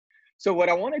So what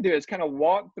I want to do is kind of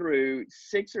walk through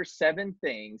 6 or 7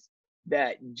 things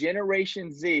that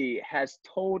Generation Z has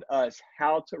told us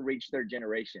how to reach their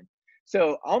generation.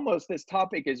 So almost this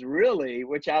topic is really,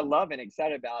 which I love and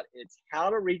excited about, it's how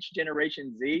to reach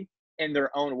Generation Z in their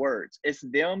own words. It's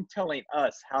them telling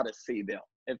us how to see them,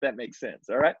 if that makes sense.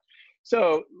 All right.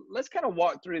 So let's kind of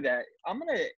walk through that. I'm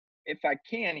going to, if I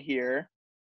can here,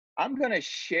 I'm going to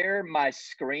share my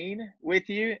screen with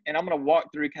you, and I'm going to walk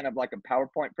through kind of like a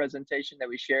PowerPoint presentation that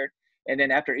we shared. And then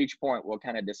after each point, we'll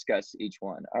kind of discuss each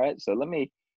one. All right. So let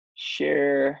me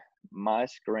share my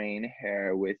screen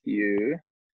here with you,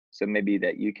 so maybe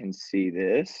that you can see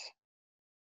this.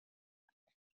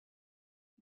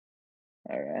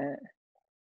 All right.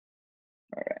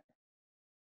 All right.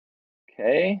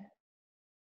 Okay.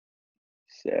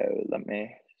 So let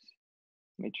me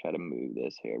try to move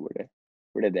this here.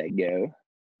 Where did that go?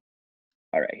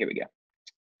 All right, here we go.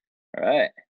 All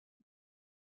right.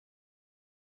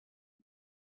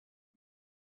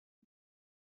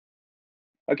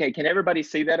 Okay, can everybody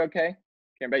see that okay?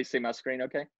 Can everybody see my screen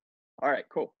okay? All right,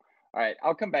 cool. All right,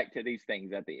 I'll come back to these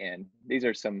things at the end. These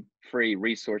are some free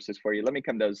resources for you. Let me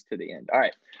come those to the end. All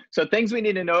right, so things we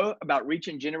need to know about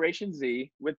reaching Generation Z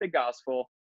with the gospel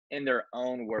in their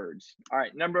own words. All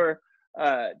right,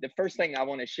 the first thing I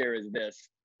want to share is this,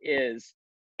 is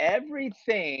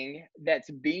everything that's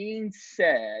being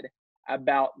said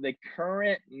about the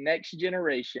current next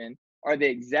generation are the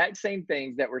exact same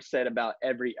things that were said about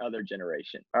every other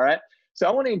generation. All right. So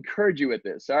I want to encourage you with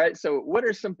this. All right. So what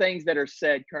are some things that are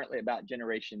said currently about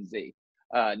Generation Z?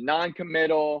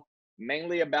 Non-committal,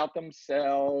 mainly about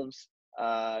themselves.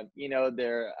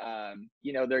 They're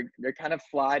kind of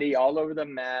flighty, all over the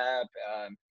map.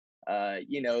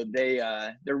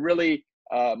 They're really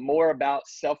more about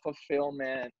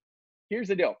self-fulfillment. Here's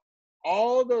the deal.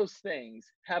 All those things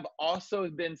have also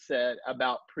been said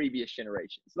about previous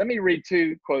generations. Let me read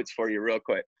 2 quotes for you real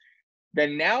quick. The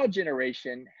now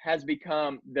generation has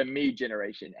become the me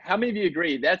generation. How many of you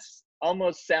agree that's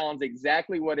almost sounds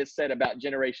exactly what is said about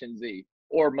Generation Z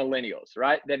or millennials,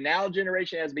 right? The now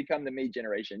generation has become the me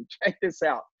generation. Check this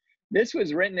out. This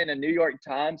was written in a New York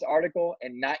Times article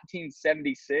in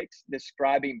 1976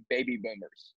 describing baby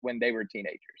boomers when they were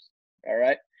teenagers. All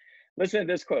right. Listen to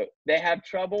this quote. They have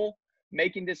trouble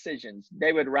making decisions.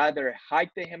 They would rather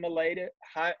hike the Himalayas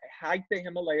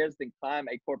than climb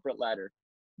a corporate ladder.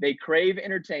 They crave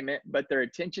entertainment, but their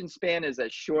attention span is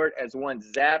as short as one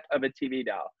zap of a TV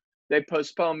dial. They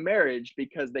postpone marriage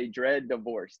because they dread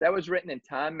divorce. That was written in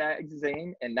Time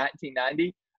magazine in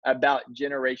 1990 about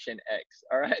Generation X.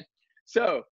 All right.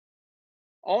 So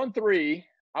on 3,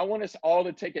 I want us all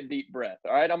to take a deep breath.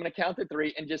 All right. I'm going to count to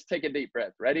 3 and just take a deep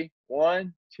breath. Ready?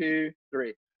 1, 2,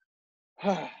 3.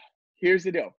 Here's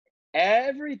the deal.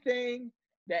 Everything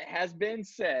that has been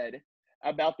said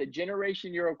about the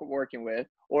generation you're working with,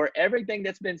 or everything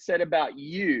that's been said about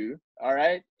you, all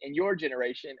right, in your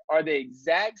generation, are the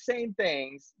exact same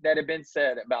things that have been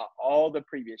said about all the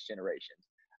previous generations.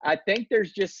 I think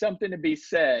there's just something to be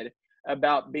said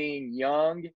about being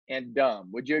young and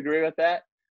dumb. Would you agree with that?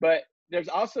 But there's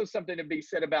also something to be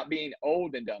said about being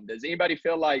old and dumb. Does anybody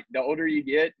feel like the older you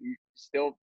get, you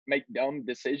still make dumb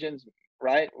decisions,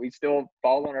 right? We still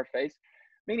fall on our face.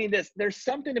 Meaning this, there's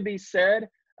something to be said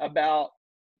about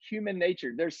human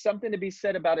nature. There's something to be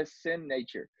said about a sin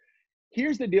nature.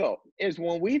 Here's the deal, is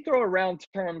when we throw around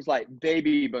terms like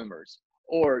baby boomers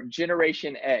or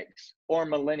Generation X or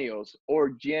millennials or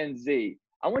Gen Z,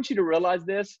 I want you to realize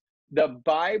this. The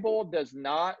Bible does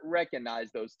not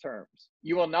recognize those terms.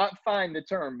 You will not find the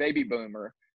term baby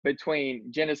boomer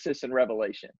between Genesis and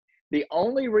Revelation. The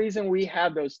only reason we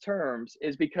have those terms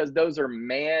is because those are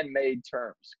man-made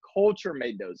terms. Culture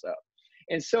made those up.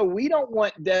 And so we don't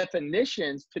want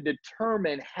definitions to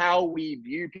determine how we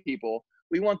view people.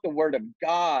 We want the word of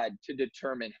God to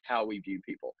determine how we view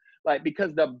people. Like,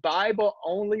 because the Bible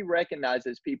only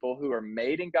recognizes people who are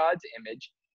made in God's image,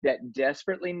 that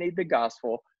desperately need the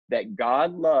gospel, that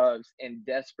God loves and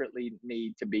desperately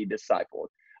need to be discipled.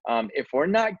 If we're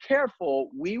not careful,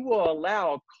 we will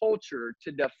allow culture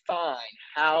to define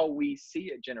how we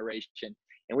see a generation.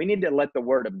 And we need to let the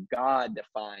word of God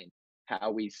define how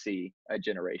we see a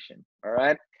generation. All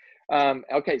right.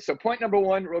 Okay. So point number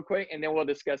 1 real quick, and then we'll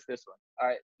discuss this one. All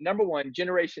right. Number 1,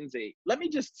 Generation Z. Let me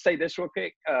just say this real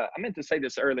quick. I meant to say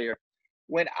this earlier.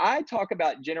 When I talk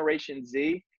about Generation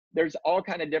Z, there's all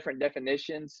kind of different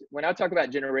definitions. When I talk about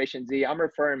Generation Z, I'm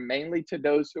referring mainly to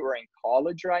those who are in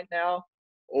college right now,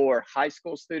 or high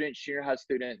school students, junior high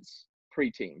students,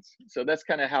 preteens. So that's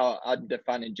kind of how I'm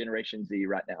defining Generation Z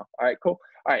right now. All right, cool.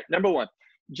 All right, number 1,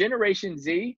 Generation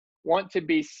Z want to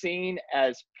be seen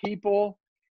as people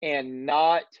and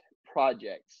not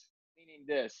projects. Meaning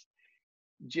this,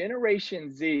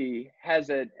 Generation Z has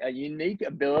a unique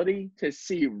ability to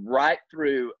see right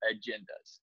through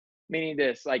agendas. Meaning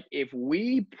this, like if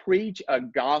we preach a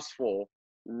gospel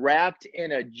wrapped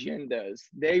in agendas,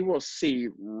 they will see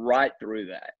right through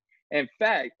that. In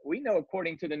fact, we know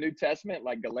according to the New Testament,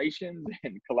 like Galatians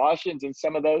and Colossians and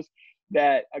some of those,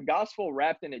 that a gospel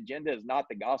wrapped in agenda is not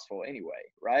the gospel anyway,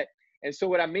 right? And so,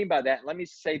 what I mean by that, let me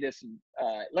say this,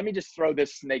 let me just throw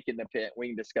this snake in the pit. We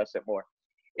can discuss it more.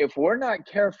 If we're not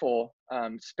careful,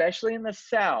 especially in the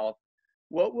South,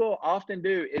 what we'll often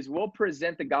do is we'll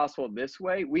present the gospel this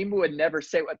way. We would never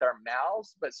say it with our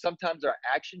mouths, but sometimes our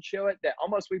actions show it, that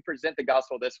almost we present the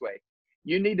gospel this way.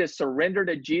 You need to surrender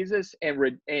to Jesus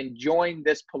and join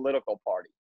this political party.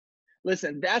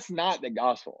 Listen, that's not the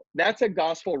gospel. That's a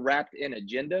gospel wrapped in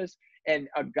agendas, and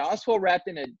a gospel wrapped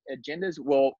in agendas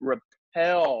will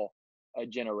repel a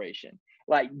generation.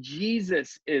 Like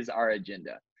Jesus is our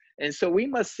agenda. And so we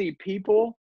must see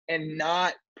people and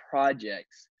not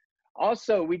projects.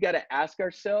 Also, we got to ask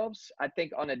ourselves, I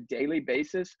think, on a daily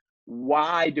basis,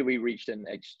 why do we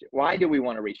why do we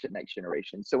want to reach the next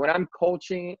generation? So when I'm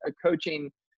coaching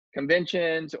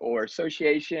conventions or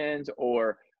associations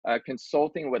or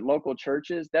consulting with local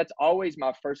churches, that's always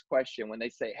my first question when they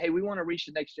say, hey, we want to reach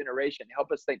the next generation.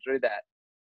 Help us think through that.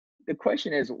 The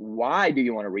question is, why do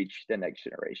you want to reach the next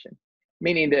generation?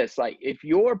 Meaning this, like if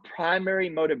your primary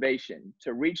motivation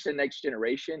to reach the next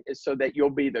generation is so that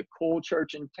you'll be the cool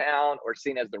church in town or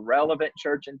seen as the relevant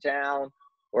church in town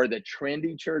or the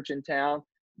trendy church in town,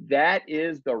 that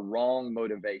is the wrong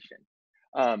motivation.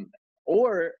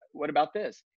 Or what about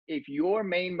this? If your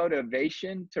main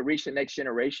motivation to reach the next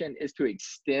generation is to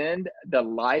extend the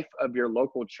life of your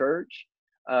local church,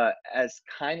 as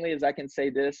kindly as I can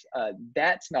say this,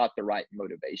 that's not the right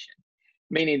motivation.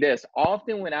 Meaning this,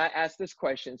 often when I ask this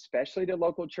question, especially to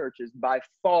local churches, by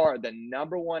far the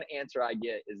number one answer I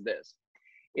get is this.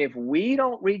 If we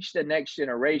don't reach the next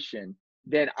generation,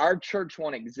 then our church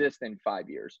won't exist in 5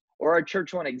 years, or our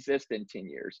church won't exist in 10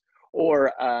 years,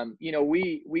 or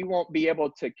we won't be able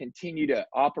to continue to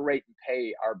operate and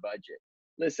pay our budget.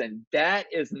 Listen, that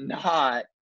is not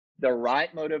the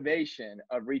right motivation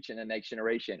of reaching the next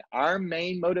generation. Our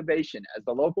main motivation as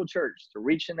the local church to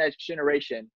reach the next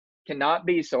generation cannot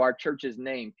be so our church's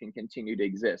name can continue to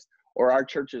exist, or our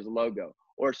church's logo,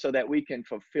 or so that we can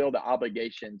fulfill the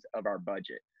obligations of our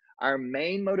budget. Our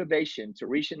main motivation to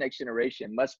reach the next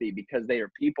generation must be because they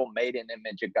are people made in the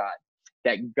image of God,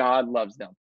 that God loves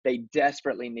them. They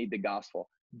desperately need the gospel.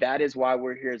 That is why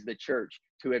we're here as the church,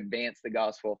 to advance the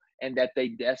gospel, and that they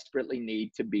desperately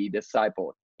need to be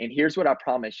discipled. And here's what I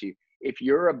promise you. If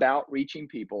you're about reaching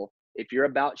people, if you're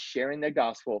about sharing the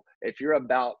gospel, if you're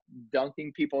about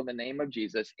dunking people in the name of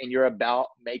Jesus, and you're about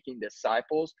making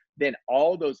disciples, then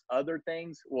all those other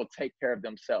things will take care of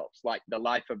themselves, like the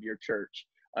life of your church,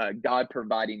 God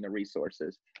providing the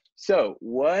resources. So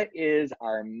what is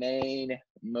our main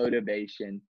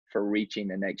motivation for reaching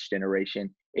the next generation?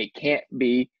 It can't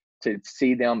be to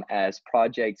see them as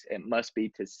projects. It must be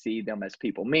to see them as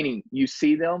people, meaning you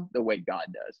see them the way God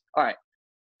does. All right.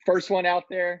 First one out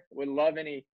there. Would love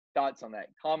any thoughts on that.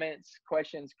 Comments,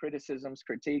 questions, criticisms,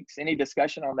 critiques, any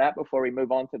discussion on that before we move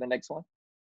on to the next one?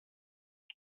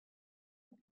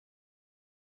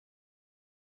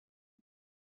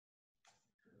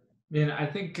 Man, I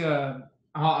think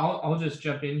I'll just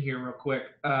jump in here real quick.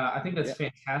 I think that's Yeah.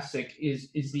 fantastic.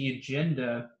 Is the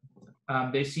agenda?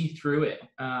 They see through it.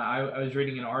 I was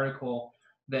reading an article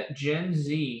that Gen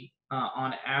Z,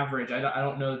 on average, I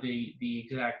don't know the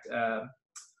exact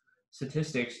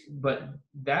statistics, but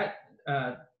that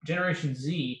Generation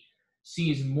Z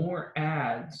sees more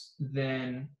ads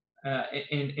than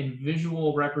in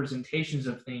visual representations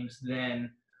of things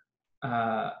than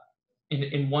uh,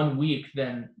 in 1 week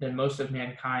than most of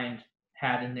mankind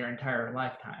had in their entire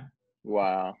lifetime.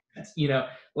 Wow.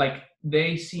 Like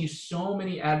they see so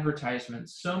many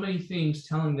advertisements, so many things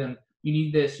telling them you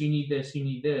need this, you need this, you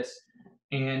need this,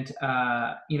 and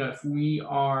if we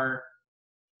are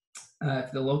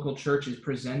if the local church is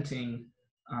presenting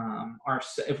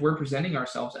if we're presenting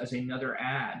ourselves as another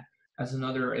ad, as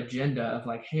another agenda of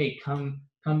like, hey, come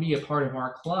be a part of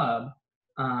our club.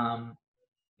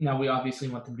 Now we obviously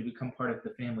want them to become part of the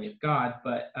family of God,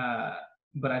 but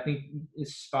I think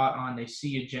it's spot on. They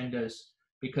see agendas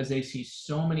because they see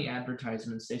so many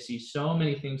advertisements, they see so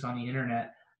many things on the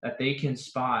internet that they can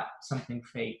spot something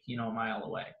fake, a mile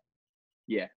away.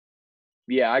 Yeah.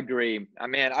 Yeah, I agree.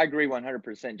 I agree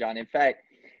 100%, John. In fact,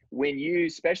 when you,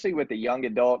 especially with a young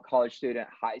adult, college student,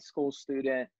 high school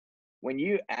student, when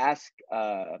you ask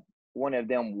one of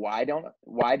them, why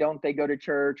don't they go to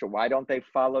church, or why don't they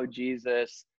follow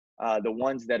Jesus? The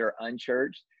ones that are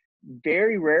unchurched,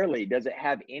 very rarely does it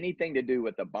have anything to do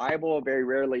with the Bible. Very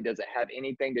rarely does it have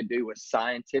anything to do with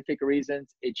scientific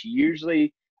reasons. It's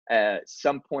usually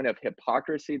some point of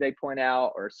hypocrisy they point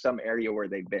out, or some area where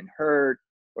they've been hurt,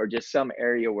 or just some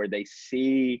area where they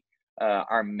see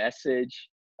our message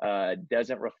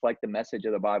doesn't reflect the message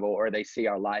of the Bible, or they see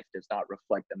our life does not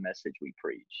reflect the message we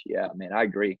preach. Yeah, man, I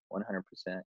agree 100%.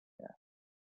 Yeah,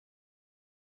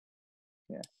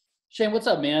 yeah. Shane, what's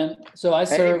up, man? So I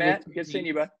Hey, serve with Matt, good seeing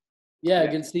you, preteens. bud. Yeah,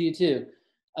 Yeah, good to see you too.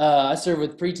 I serve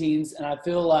with preteens, and I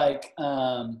feel like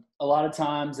a lot of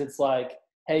times it's like,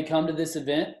 hey, come to this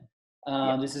event.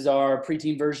 yeah, This is our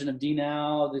preteen version of D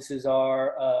Now. This is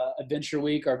our Adventure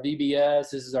Week, our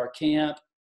VBS. This is our camp.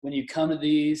 When you come to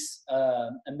these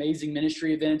amazing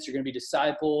ministry events, you're going to be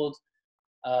discipled.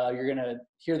 You're going to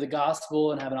hear the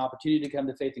gospel and have an opportunity to come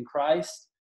to faith in Christ.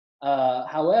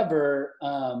 However,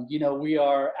 we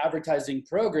are advertising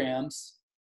programs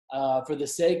for the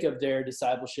sake of their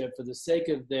discipleship, for the sake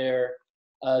of their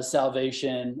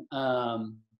salvation.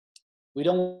 We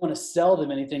don't want to sell them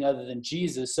anything other than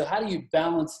Jesus. So how do you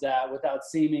balance that without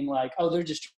seeming like, oh, they're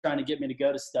just trying to get me to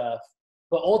go to stuff?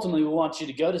 But ultimately, we want you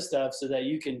to go to stuff so that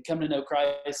you can come to know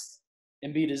Christ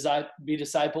and be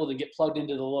discipled and get plugged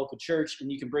into the local church, and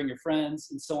you can bring your friends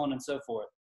and so on and so forth.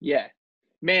 yeah.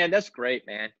 Man, that's great,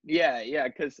 man. Yeah, yeah.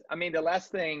 Because I mean, the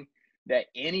last thing that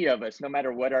any of us, no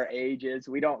matter what our age is,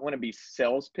 we don't want to be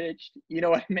sales pitched. You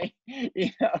know what I mean? You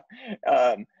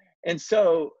know, and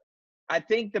so I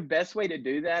think the best way to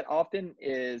do that often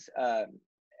is,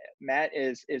 Matt,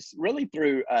 is really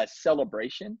through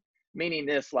celebration, meaning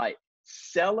this, like,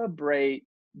 celebrate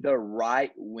the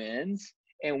right wins.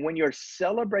 And when you're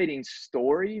celebrating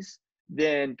stories,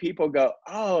 then people go,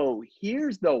 oh,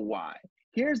 here's the why.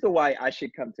 Here's the why I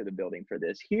should come to the building for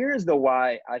this. Here's the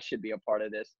why I should be a part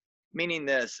of this. Meaning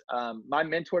this, my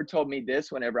mentor told me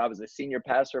this whenever I was a senior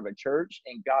pastor of a church,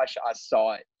 and gosh, I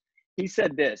saw it. He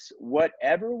said this: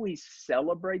 whatever we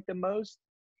celebrate the most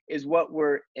is what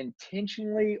we're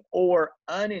intentionally or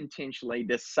unintentionally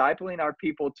discipling our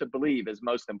people to believe is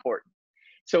most important.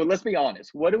 So let's be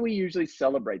honest. What do we usually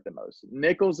celebrate the most?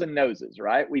 Nickels and noses,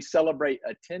 right? We celebrate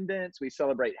attendance. We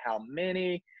celebrate how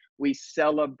many. We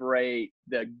celebrate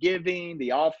the giving,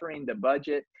 the offering, the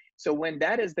budget. So when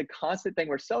that is the constant thing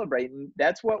we're celebrating,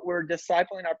 that's what we're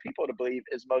discipling our people to believe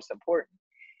is most important.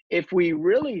 If we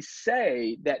really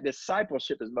say that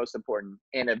discipleship is most important,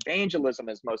 and evangelism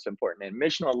is most important, and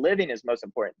missional living is most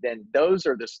important, then those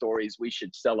are the stories we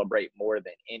should celebrate more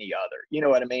than any other. You know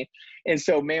what I mean? And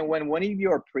so, man, when one of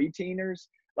your preteeners,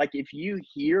 like, if you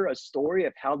hear a story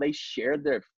of how they shared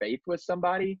their faith with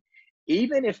somebody,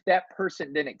 even if that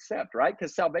person didn't accept, right?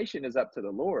 Because salvation is up to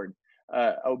the Lord.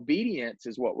 Obedience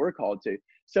is what we're called to.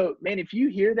 So, man, if you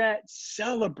hear that,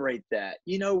 celebrate that,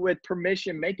 with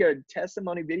permission, make a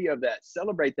testimony video of that,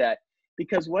 celebrate that,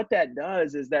 because what that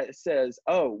does is that it says,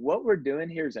 oh, what we're doing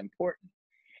here is important.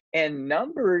 And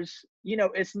numbers,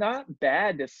 it's not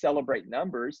bad to celebrate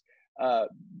numbers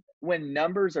when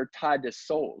numbers are tied to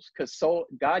souls, because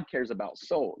God cares about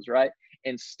souls, right?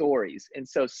 And stories. And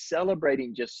so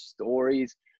celebrating just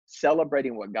stories,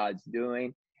 celebrating what God's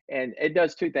doing, and it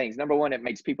does two things. Number one, it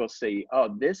makes people see,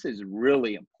 oh, this is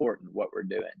really important what we're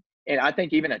doing. And I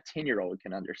think even a 10-year-old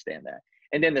can understand that.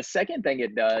 And then the second thing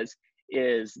it does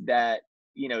is that,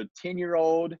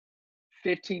 10-year-old,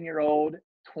 15-year-old,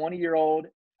 20-year-old,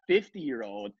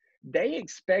 50-year-old, they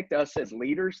expect us as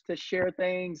leaders to share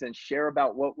things and share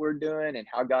about what we're doing and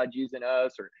how God's using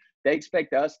us, or they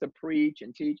expect us to preach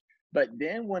and teach. But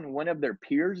then when one of their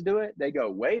peers do it, they go,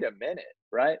 wait a minute,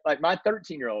 right? Like my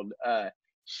 13-year-old,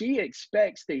 she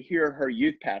expects to hear her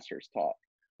youth pastors talk.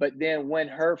 But then when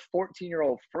her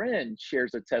 14-year-old friend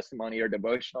shares a testimony or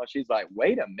devotional, she's like,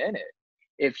 wait a minute.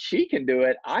 If she can do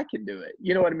it, I can do it.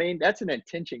 You know what I mean? That's an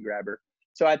attention grabber.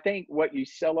 So I think what you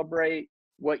celebrate,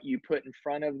 what you put in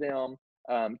front of them,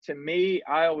 to me,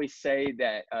 I always say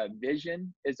that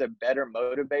vision is a better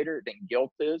motivator than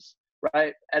guilt is,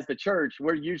 right? As the church,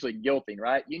 we're usually guilting,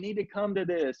 right? You need to come to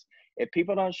this. If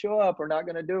people don't show up, we're not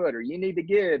going to do it. Or you need to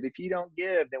give. If you don't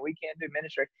give, then we can't do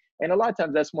ministry. And a lot of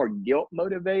times that's more guilt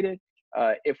motivated.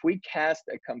 If we cast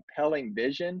a compelling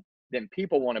vision, then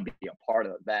people want to be a part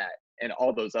of that. And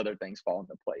all those other things fall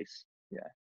into place. Yeah.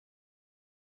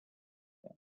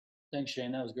 Thanks,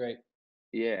 Shane. That was great.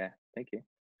 Yeah. Thank you.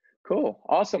 Cool.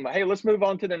 Awesome. Hey, let's move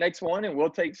on to the next one, and we'll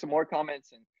take some more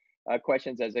comments and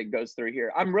questions as it goes through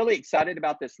here. I'm really excited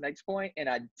about this next point, and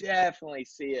I definitely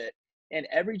see it in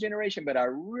every generation, but I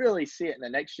really see it in the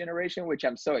next generation, which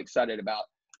I'm so excited about.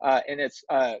 And it's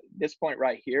this point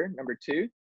right here, number 2.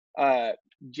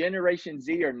 Generation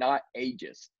Z are not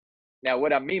ageist. Now,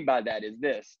 what I mean by that is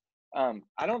this.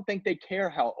 I don't think they care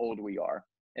how old we are,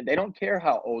 and they don't care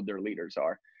how old their leaders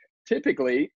are.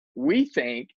 Typically, we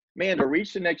think, man, to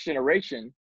reach the next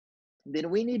generation, then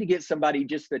we need to get somebody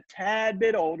just a tad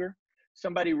bit older,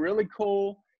 somebody really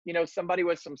cool, somebody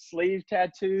with some sleeve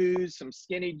tattoos, some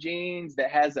skinny jeans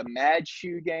that has a mad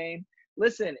shoe game.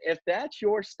 Listen, if that's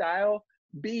your style,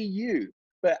 be you.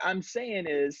 But I'm saying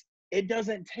is, it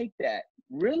doesn't take that.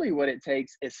 Really, what it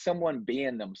takes is someone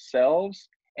being themselves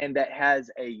and that has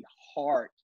a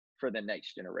heart for the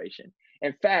next generation.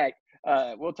 In fact,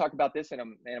 we'll talk about this in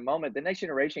a moment. The next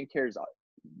generation cares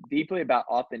deeply about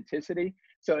authenticity.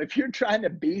 So if you're trying to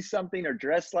be something or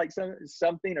dress like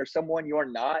something or someone you're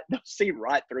not, they'll see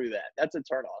right through that. That's a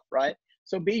turnoff, right?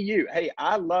 So be you. Hey,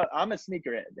 I'm a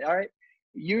sneakerhead. All right.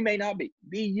 You may not be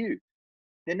you.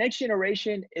 The next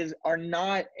generation are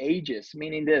not ageist,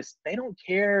 meaning this, they don't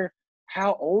care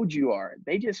how old you are.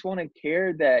 They just want to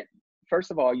care that,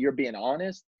 first of all, you're being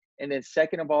honest. And then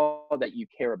second of all, that you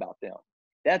care about them.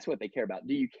 That's what they care about.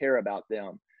 Do you care about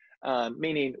them?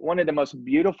 Meaning one of the most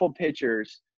beautiful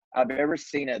pictures I've ever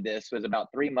seen of this was about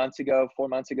 4 months ago.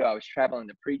 I was traveling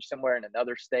to preach somewhere in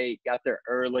another state, got there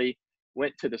early,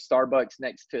 went to the Starbucks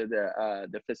next to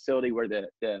the facility where the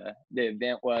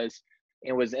event was,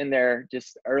 and was in there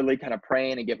just early, kind of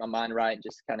praying and get my mind right, and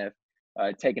just kind of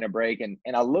taking a break. And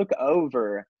I look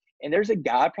over, and there's a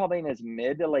guy probably in his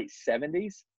mid to late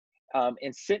 70s,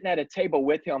 and sitting at a table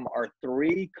with him are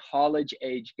 3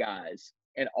 college-age guys,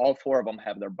 and all 4 of them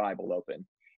have their Bible open.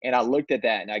 And I looked at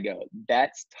that and I go,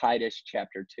 that's Titus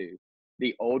chapter 2.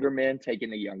 The older men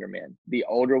taking the younger men, the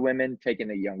older women taking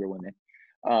the younger women.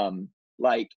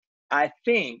 I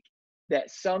think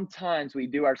that sometimes we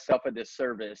do ourselves a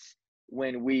disservice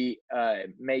when we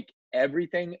make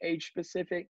everything age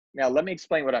specific. Now, let me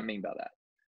explain what I mean by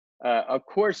that. Of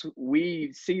course,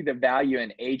 we see the value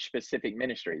in age specific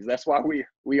ministries. That's why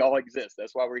we all exist.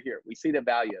 That's why we're here. We see the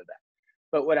value of that.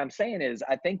 But what I'm saying is,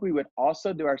 I think we would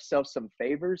also do ourselves some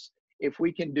favors if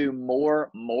we can do more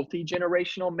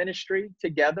multi-generational ministry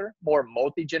together, more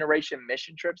multi-generation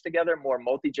mission trips together, more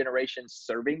multi-generation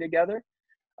serving together.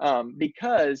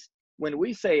 Because when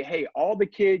we say, hey, all the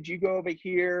kids, you go over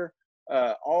here,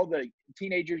 all the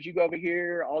teenagers, you go over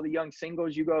here, all the young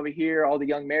singles, you go over here, all the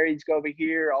young marrieds go over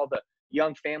here, all the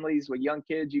young families with young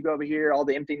kids, you go over here, all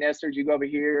the empty nesters, you go over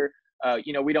here.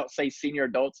 We don't say senior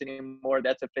adults anymore.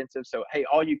 That's offensive. So, hey,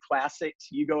 all you classics,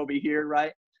 you go over here,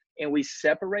 right? And we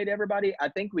separate everybody. I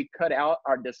think we cut out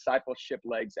our discipleship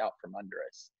legs out from under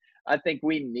us. I think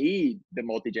we need the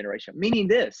multi-generation, meaning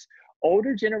this,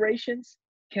 older generations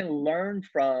can learn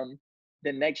from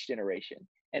the next generation,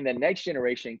 and the next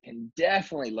generation can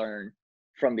definitely learn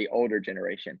from the older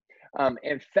generation.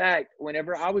 In fact,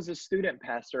 whenever I was a student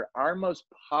pastor, our most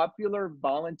popular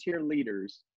volunteer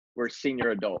leaders were senior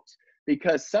adults.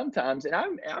 Because sometimes, and I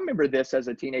remember this as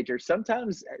a teenager,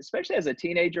 sometimes, especially as a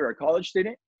teenager or a college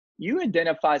student, you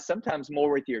identify sometimes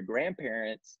more with your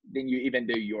grandparents than you even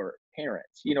do your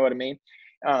parents. You know what I mean?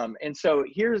 And so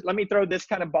let me throw this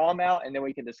kind of bomb out and then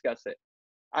we can discuss it.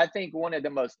 I think one of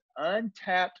the most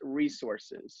untapped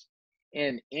resources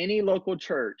in any local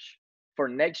church for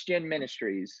next gen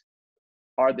ministries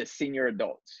are the senior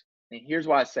adults. And here's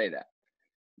why I say that.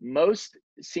 Most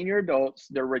senior adults,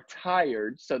 they're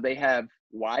retired, so they have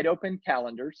wide open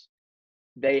calendars.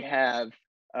 They have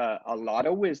a lot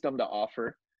of wisdom to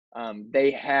offer. They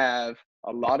have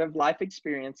a lot of life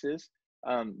experiences.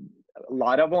 A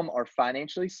lot of them are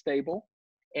financially stable.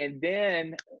 And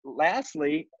then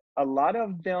lastly, a lot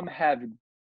of them have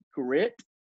grit,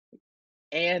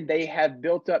 and they have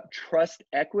built up trust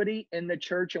equity in the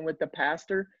church and with the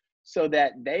pastor, so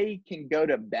that they can go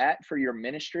to bat for your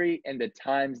ministry in the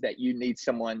times that you need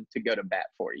someone to go to bat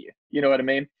for you. You know what I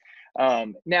mean?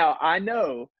 Now, I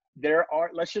know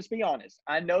let's just be honest.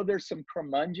 I know there's some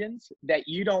curmudgeons that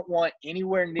you don't want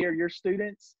anywhere near your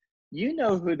students. You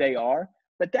know who they are,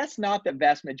 but that's not the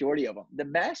vast majority of them. The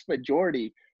vast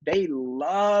majority, they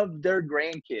love their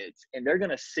grandkids, and they're going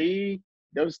to see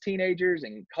those teenagers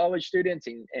and college students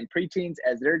and preteens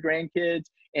as their grandkids.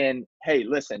 And hey,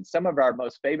 listen, some of our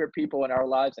most favorite people in our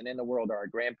lives and in the world are our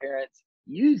grandparents.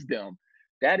 Use them.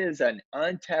 That is an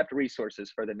untapped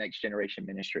resources for the next generation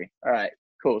ministry. All right,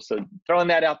 cool. So throwing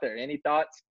that out there. Any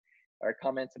thoughts or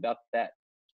comments about that?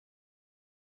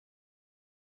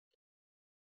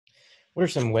 What are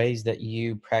some ways that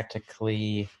you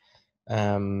practically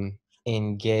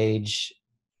engage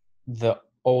the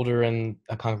older in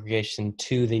a congregation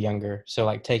to the younger? So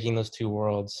like taking those two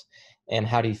worlds, and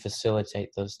how do you facilitate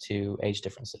those two age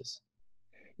differences?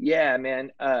 Yeah,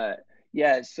 man.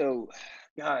 Yeah. So,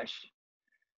 gosh,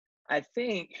 I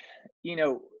think, you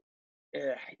know,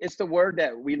 it's the word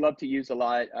that we love to use a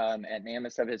lot at NAMA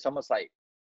stuff. It's almost like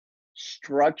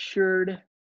structured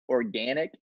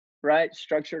organic, right?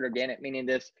 Structured organic, meaning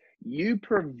this, you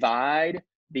provide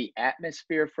the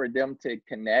atmosphere for them to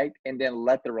connect and then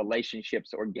let the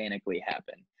relationships organically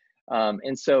happen.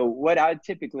 And so what I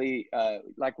typically,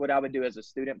 like what I would do as a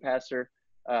student pastor,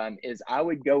 is I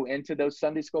would go into those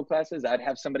Sunday school classes. I'd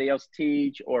have somebody else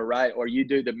teach, or right, or you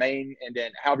do the main, and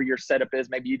then however your setup is,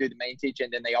 maybe you do the main teach,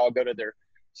 and then they all go to their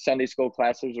Sunday school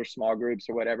classes or small groups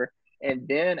or whatever. And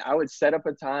then I would set up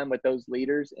a time with those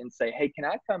leaders and say, hey, can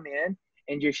I come in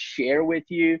and just share with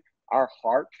you our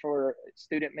heart for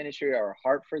student ministry, our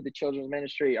heart for the children's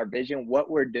ministry, our vision,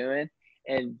 what we're doing,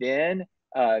 and then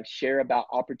share about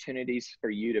opportunities for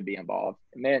you to be involved.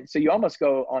 Man, so you almost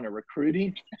go on a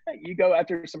recruiting, you go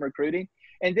after some recruiting,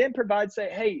 and then provide, say,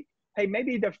 hey,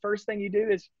 maybe the first thing you do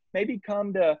is maybe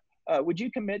come to, would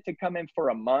you commit to come in for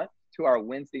a month to our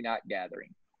Wednesday night gathering?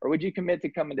 Or would you commit to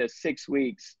coming to 6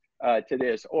 weeks to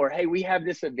this? Or, hey, we have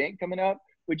this event coming up.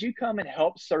 Would you come and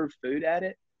help serve food at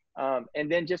it? And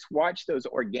then just watch those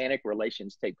organic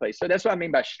relations take place. So that's what I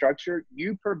mean by structure.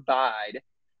 You provide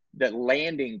the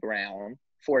landing ground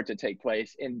for it to take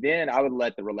place. And then I would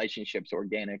let the relationships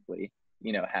organically,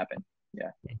 happen.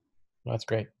 Yeah. Well, that's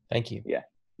great. Thank you. Yeah.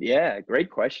 Yeah.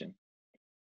 Great question.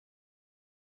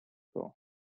 Cool.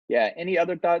 Yeah. Any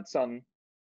other thoughts on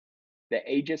the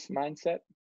ageist mindset?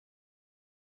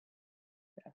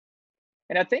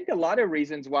 And I think a lot of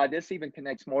reasons why this even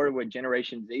connects more with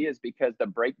Generation Z is because the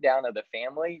breakdown of the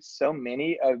family, so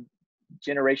many of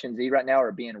Generation Z right now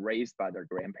are being raised by their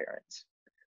grandparents,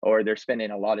 or they're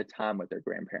spending a lot of time with their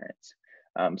grandparents.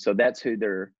 So that's who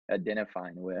they're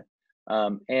identifying with.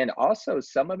 And also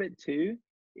some of it too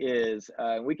is,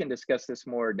 we can discuss this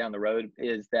more down the road,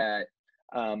 is that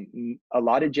a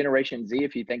lot of Generation Z,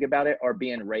 if you think about it, are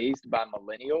being raised by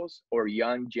millennials or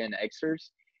young Gen Xers.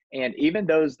 And even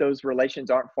those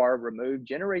relations aren't far removed,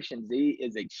 Generation Z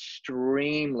is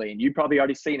extremely, and you've probably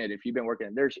already seen it if you've been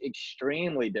working, they're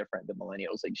extremely different than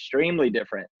millennials, extremely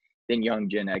different than young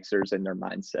Gen Xers in their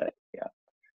mindset. Yeah.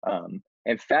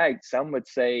 In fact, some would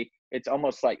say it's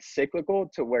almost like cyclical,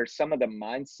 to where some of the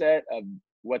mindset of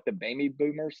what the baby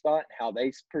boomers thought, how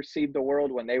they perceived the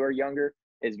world when they were younger,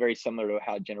 is very similar to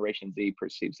how Generation Z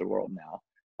perceives the world now.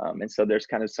 And so there's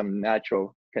kind of some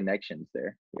natural connections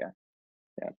there. Yeah.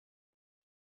 Yeah.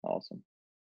 Awesome.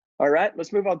 All right,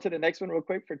 let's move on to the next one real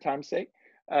quick for time's sake.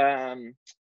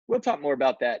 We'll talk more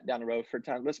about that down the road for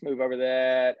time. Let's move over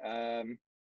that.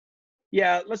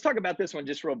 Yeah, let's talk about this one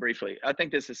just real briefly. I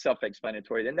think this is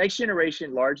self-explanatory. The next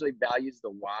generation largely values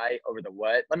the why over the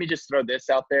what. Let me just throw this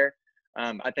out there.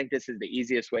 I think this is the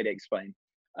easiest way to explain.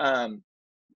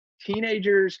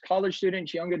 Teenagers, college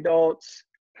students, young adults,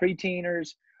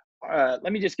 pre-teeners.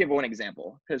 Let me just give one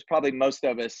example, because probably most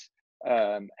of us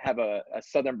have a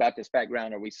Southern Baptist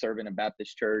background, or we serve in a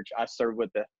Baptist church. I serve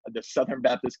with the Southern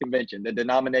Baptist Convention, the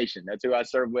denomination. That's who I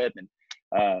serve with,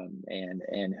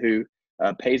 and who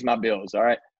pays my bills. All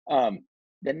right.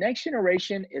 The next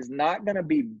generation is not going to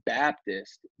be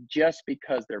Baptist just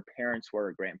because their parents were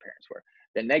or grandparents were.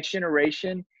 The next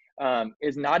generation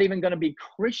is not even going to be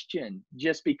Christian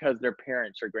just because their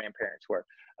parents or grandparents were.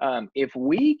 If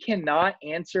we cannot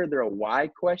answer their why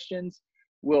questions,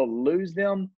 we'll lose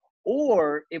them.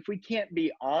 Or if we can't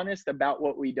be honest about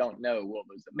what we don't know, we'll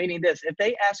lose them. Meaning this, if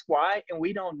they ask why and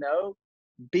we don't know,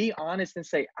 be honest and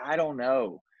say, I don't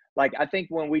know. Like, I think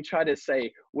when we try to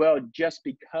say, well, just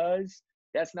because,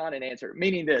 that's not an answer.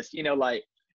 Meaning this,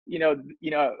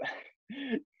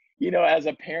 as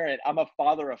a parent, I'm a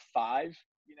father of 5.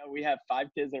 We have 5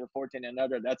 kids that are 14 and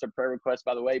under. That's a prayer request,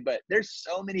 by the way. But there's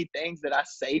so many things that I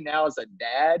say now as a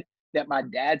dad that my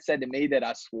dad said to me that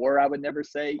I swore I would never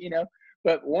say,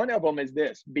 But one of them is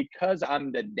this: because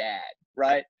I'm the dad,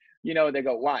 right? They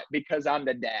go, why? Because I'm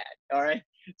the dad. All right.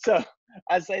 So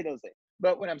I say those things.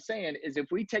 But what I'm saying is,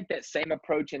 if we take that same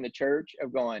approach in the church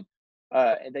of going,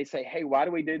 and they say, hey, why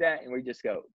do we do that? And we just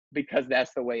go, because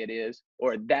that's the way it is,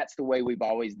 or that's the way we've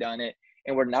always done it.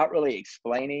 And we're not really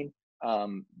explaining,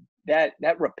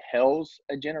 that repels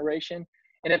a generation.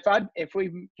 And if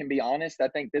we can be honest, I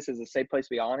think this is a safe place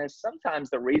to be honest.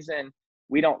 Sometimes the reason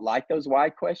we don't like those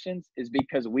why questions is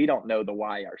because we don't know the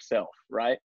why ourselves,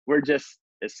 right?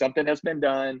 It's something that's been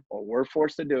done, or we're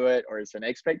forced to do it, or it's an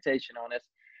expectation on us.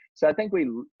 So I think we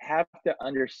have to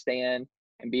understand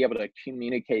and be able to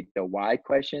communicate the why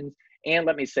questions. And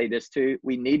let me say this too: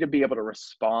 we need to be able to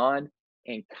respond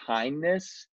in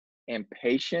kindness and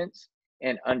patience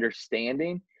and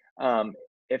understanding.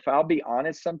 if I'll be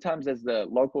honest, sometimes as the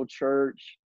local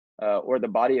church or the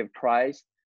body of Christ,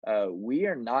 we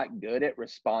are not good at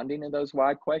responding to those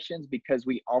why questions because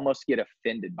we almost get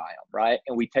offended by them, right?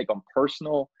 And we take them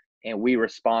personal and we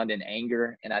respond in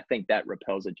anger. And I think that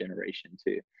repels a generation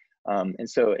too. And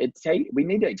so we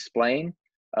need to explain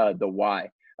the why.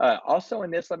 Also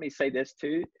in this, let me say this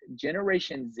too,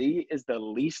 Generation Z is the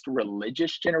least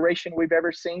religious generation we've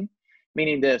ever seen.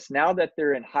 Meaning this, now that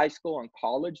they're in high school and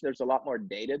college, there's a lot more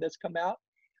data that's come out.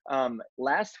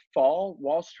 Last fall,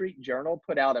 Wall Street Journal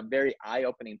put out a very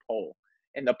eye-opening poll.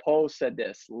 And the poll said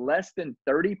this, less than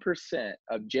 30%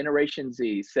 of Generation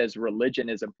Z says religion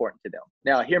is important to them.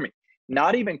 Now, hear me,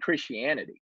 not even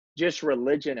Christianity, just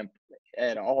religion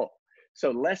at all.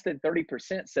 So less than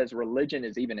 30% says religion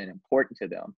is even important to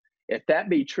them. If that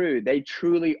be true, they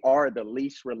truly are the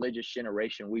least religious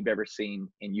generation we've ever seen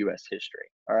in U.S. history,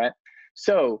 all right?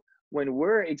 So when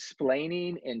we're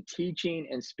explaining and teaching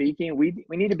and speaking, we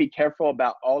need to be careful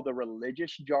about all the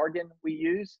religious jargon we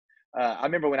use. I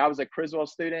remember when I was a Criswell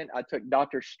student, I took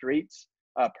Dr. Street's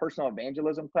personal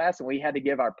evangelism class, and we had to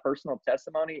give our personal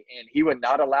testimony, and he would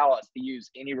not allow us to use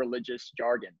any religious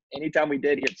jargon. Anytime we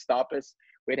did, he'd stop us.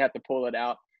 We'd have to pull it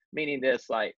out, meaning this,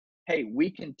 like, hey, we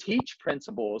can teach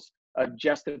principles of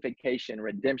justification,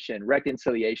 redemption,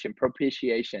 reconciliation,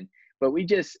 propitiation, but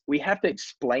we have to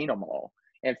explain them all.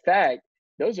 In fact,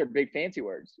 those are big fancy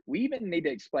words. We even need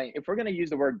to explain. If we're going to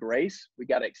use the word grace, we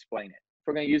got to explain it. If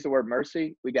we're going to use the word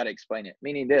mercy, we got to explain it.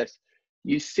 Meaning this,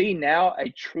 you see now a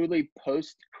truly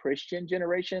post-Christian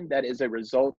generation that is a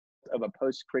result of a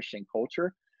post-Christian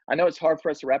culture. I know it's hard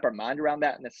for us to wrap our mind around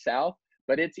that in the South,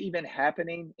 but it's even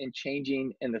happening and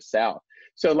changing in the South.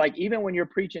 So like even when you're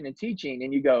preaching and teaching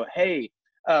and you go, hey,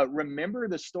 remember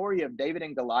the story of David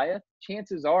and Goliath?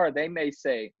 Chances are they may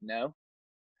say no,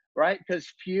 right?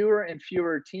 Because fewer and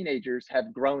fewer teenagers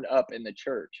have grown up in the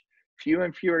church, fewer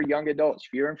and fewer young adults,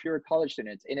 fewer and fewer college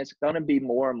students, and it's going to be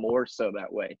more and more so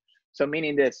that way. So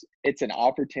meaning this, it's an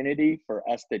opportunity for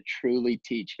us to truly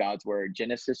teach God's word,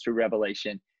 Genesis through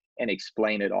Revelation, and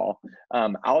explain it all.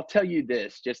 I'll tell you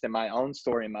this, just in my own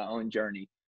story, in my own journey.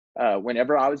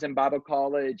 Whenever I was in Bible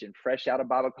college and fresh out of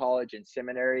Bible college and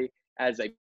seminary, as a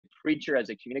preacher, as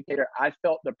a communicator, I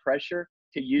felt the pressure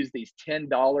to use these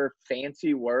 $10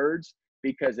 fancy words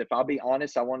because if I'll be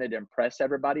honest, I wanted to impress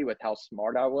everybody with how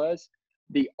smart I was.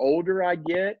 The older I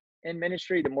get in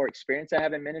ministry, the more experience I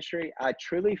have in ministry, I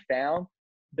truly found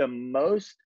the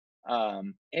most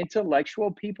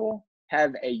intellectual people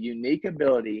have a unique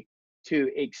ability to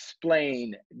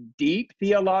explain deep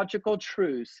theological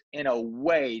truths in a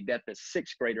way that the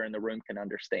sixth grader in the room can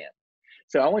understand.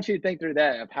 So I want you to think through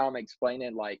that of how I'm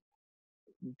explaining, like,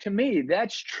 to me,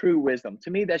 that's true wisdom.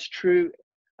 To me, that's true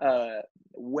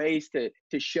ways to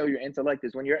show your intellect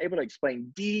is when you're able to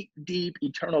explain deep,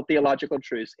 eternal theological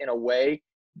truths in a way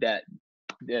that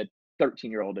the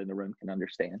 13-year-old in the room can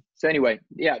understand. So anyway,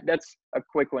 yeah, that's a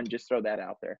quick one. Just throw that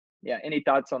out there. Yeah. Any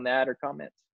thoughts on that or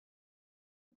comments?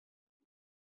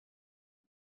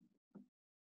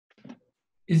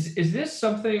 Is this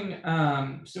something?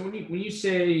 So when you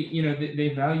say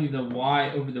they value the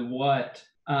why over the what,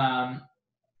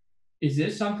 is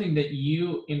this something that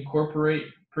you incorporate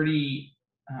pretty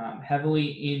heavily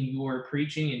in your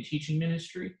preaching and teaching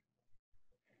ministry?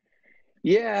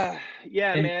 Yeah,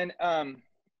 man.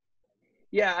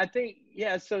 Yeah, I think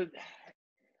So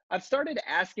I've started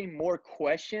asking more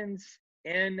questions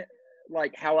in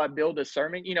like how I build a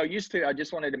sermon. Used to I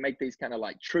just wanted to make these kind of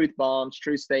like truth bombs,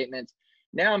 truth statements.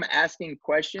 Now I'm asking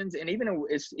questions, and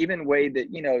it's even way that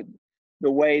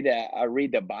the way that I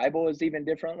read the Bible is even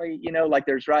differently. Like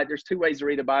there's two ways to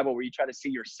read the Bible where you try to see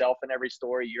yourself in every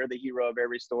story. You're the hero of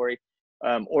every story,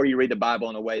 or you read the Bible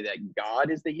in a way that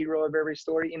God is the hero of every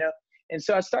story. And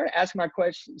so I started asking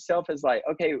myself as like,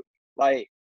 okay, like,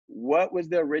 what was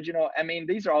the original? I mean,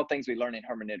 these are all things we learn in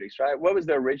hermeneutics, right? What was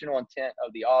the original intent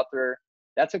of the author?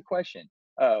 That's a question.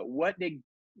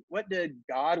 What did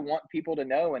God want people to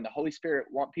know and the Holy Spirit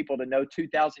want people to know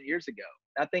 2,000 years ago?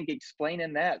 I think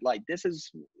explaining that, like,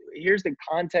 here's the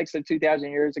context of 2,000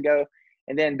 years ago,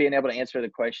 and then being able to answer the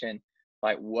question,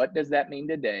 like, what does that mean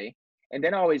today? And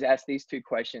then I always ask these two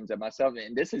questions of myself,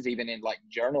 and this is even in like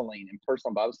journaling and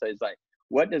personal Bible studies, like,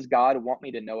 what does God want me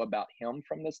to know about him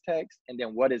from this text? And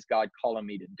then what is God calling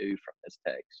me to do from this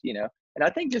text? And I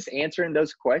think just answering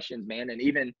those questions, man, and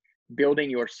even building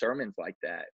your sermons like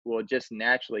that will just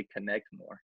naturally connect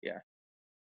more. Yeah.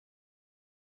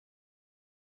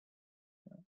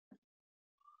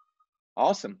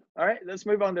 Awesome. All right, let's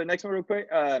move on to the next one real quick.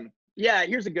 Yeah,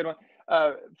 here's a good one.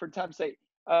 For time's sake,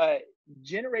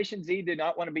 Generation Z do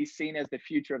not want to be seen as the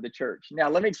future of the church. Now,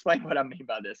 let me explain what I mean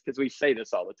by this, because we say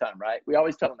this all the time, right? We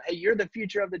always tell them, hey, you're the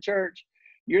future of the church.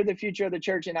 You're the future of the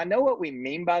church. And I know what we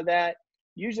mean by that.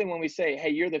 Usually when we say, hey,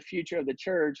 you're the future of the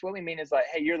church, what we mean is like,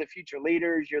 hey, you're the future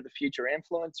leaders. You're the future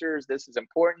influencers. This is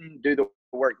important. Do the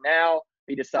work now.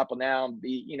 Be disciple now.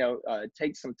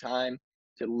 Take some time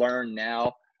to learn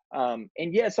now. And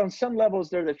yes, on some levels,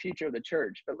 they're the future of the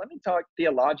church. But let me talk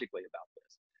theologically about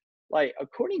this. Like,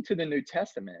 according to the New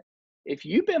Testament, if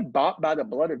you've been bought by the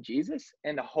blood of Jesus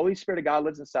and the Holy Spirit of God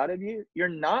lives inside of you, you're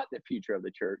not the future of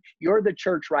the church. You're the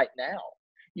church right now.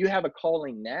 You have a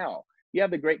calling now. You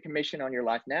have the Great Commission on your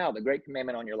life now, the Great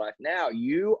Commandment on your life now.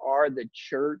 You are the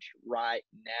church right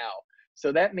now.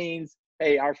 So that means,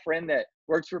 hey, our friend that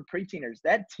works for preteeners,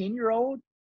 that 10-year-old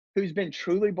who's been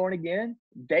truly born again,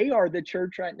 they are the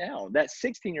church right now. That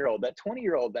 16-year-old, that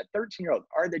 20-year-old, that 13-year-old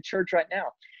are the church right now.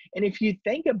 And if you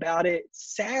think about it,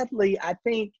 sadly, I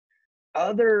think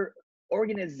other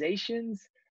organizations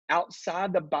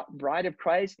outside the bride of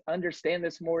Christ understand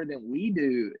this more than we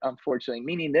do, unfortunately.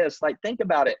 Meaning this, like, think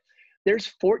about it.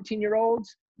 There's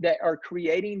 14-year-olds that are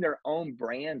creating their own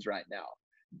brands right now.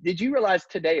 Did you realize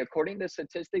today, according to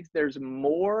statistics, there's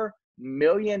more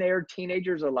millionaire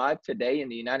teenagers alive today in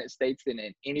the United States than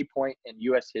at any point in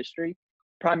U.S. history?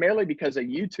 Primarily because of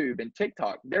YouTube and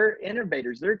TikTok. They're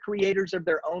innovators. They're creators of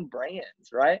their own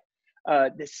brands, right?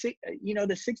 The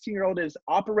 16-year-old is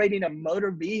operating a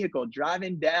motor vehicle,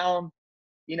 driving down,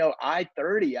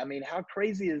 I-30. I mean, how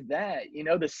crazy is that?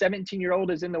 The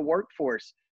 17-year-old is in the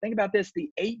workforce. Think about this. The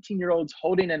 18-year-old's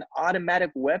holding an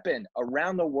automatic weapon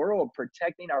around the world,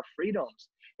 protecting our freedoms.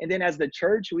 And then as the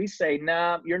church, we say,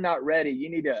 nah, you're not ready.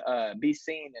 You need to be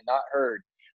seen and not heard.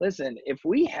 Listen, if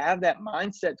we have that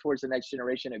mindset towards the next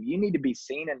generation of you need to be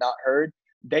seen and not heard,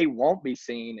 they won't be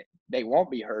seen. They won't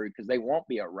be heard because they won't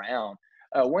be around.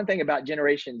 One thing about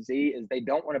Generation Z is they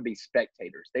don't want to be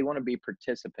spectators. They want to be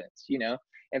participants,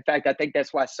 In fact, I think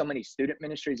that's why so many student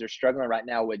ministries are struggling right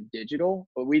now with digital.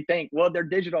 But we think, well, they're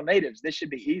digital natives. This should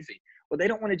be easy. Well, they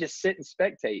don't want to just sit and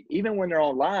spectate. Even when they're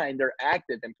online, they're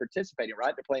active and participating,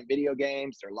 right? They're playing video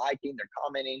games. They're liking, they're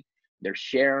commenting, they're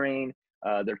sharing,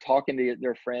 they're talking to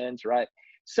their friends, right?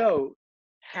 So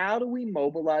how do we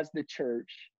mobilize the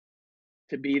church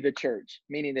to be the church?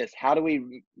 Meaning this, how do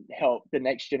we help the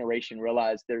next generation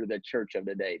realize they're the church of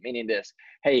the day? Meaning this,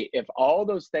 hey, if all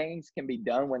those things can be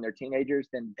done when they're teenagers,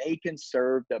 then they can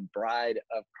serve the bride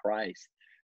of Christ.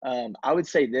 I would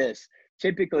say this,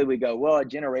 typically we go, well, a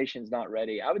generation's not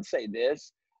ready. I would say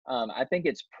this, I think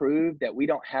it's proved that we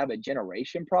don't have a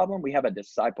generation problem. We have a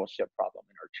discipleship problem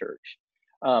in our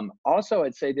church. Also,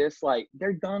 I'd say this, like,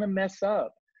 they're gonna mess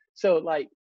up. So like,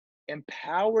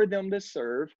 empower them to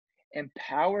serve,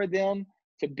 empower them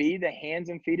to be the hands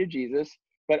and feet of Jesus,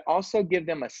 but also give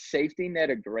them a safety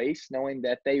net of grace, knowing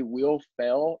that they will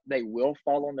fail, they will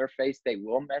fall on their face, they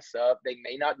will mess up, they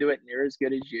may not do it near as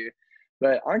good as you.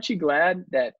 But aren't you glad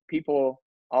that people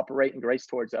operate in grace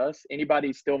towards us?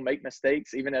 Anybody still make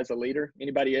mistakes, even as a leader?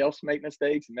 Anybody else make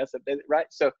mistakes and mess up, right?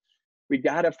 So we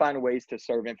got to find ways to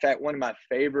serve. In fact, one of my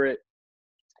favorite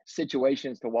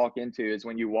situations to walk into is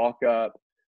when you walk up,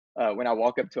 when I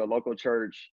walk up to a local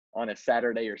church on a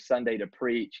Saturday or Sunday to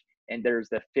preach, and there's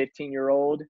the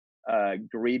 15-year-old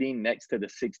greeting next to the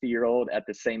 60-year-old at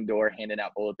the same door, handing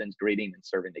out bulletins, greeting and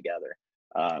serving together.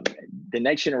 The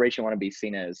next generation want to be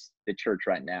seen as the church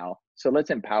right now. So let's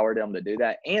empower them to do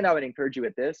that. And I would encourage you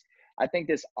with this. I think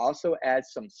this also adds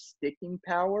some sticking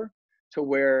power to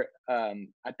where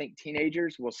I think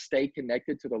teenagers will stay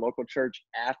connected to the local church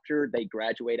after they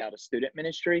graduate out of student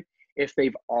ministry if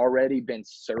they've already been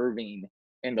serving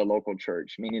in the local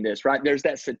church. Meaning this, right? There's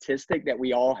that statistic that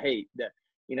we all hate, the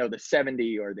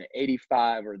 70 or the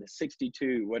 85 or the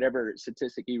 62, whatever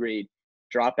statistic you read,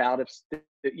 drop out of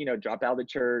the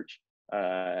church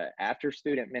after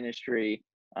student ministry,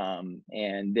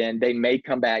 and then they may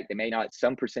come back. They may not.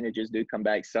 Some percentages do come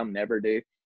back, some never do.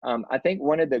 I think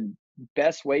one of the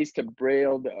best ways to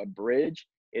build a bridge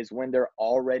is when they're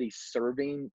already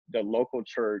serving the local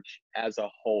church as a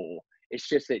whole. It's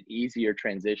just an easier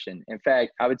transition. In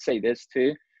fact, I would say this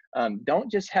too. Don't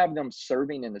just have them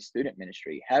serving in the student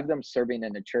ministry, have them serving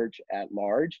in the church at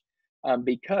large.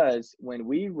 Because when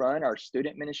we run our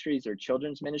student ministries or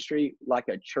children's ministry like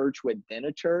a church within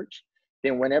a church,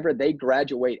 then whenever they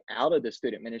graduate out of the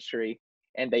student ministry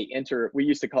and they enter, we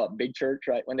used to call it big church,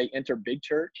 right? When they enter big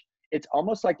church, it's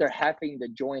almost like they're having to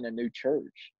join a new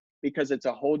church because it's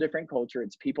a whole different culture.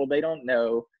 It's people they don't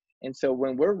know. And so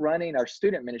when we're running our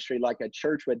student ministry like a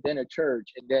church within a church,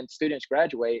 and then students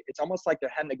graduate, it's almost like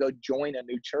they're having to go join a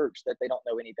new church that they don't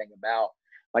know anything about.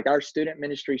 Like our student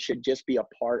ministry should just be a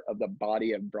part of the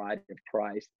body of bride of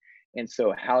Christ. And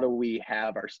so how do we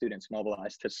have our students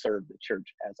mobilized to serve the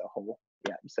church as a whole?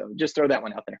 Yeah. So just throw that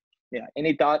one out there. Yeah.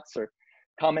 Any thoughts or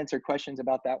comments or questions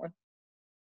about that one?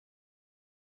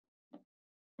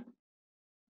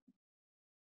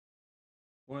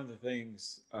 One of the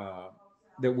things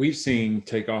that we've seen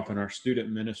take off in our student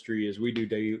ministry is we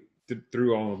do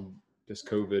through all of this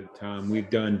COVID time, we've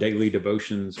done daily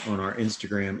devotions on our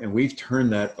Instagram, and we've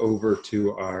turned that over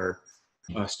to our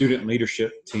student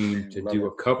leadership team to do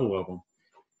a couple of them.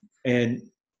 And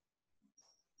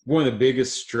one of the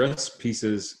biggest stress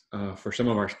pieces for some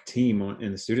of our team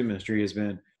in the student ministry has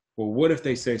been, well, what if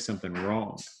they say something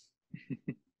wrong?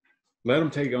 Let them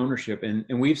take ownership. And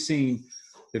we've seen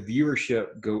the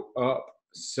viewership go up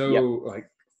like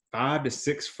 5 to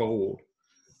 6 fold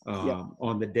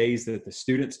on the days that the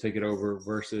students take it over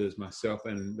versus myself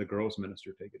and the girls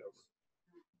minister take it over.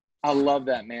 I love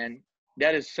that, man.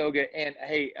 That is so good. And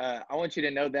hey, I want you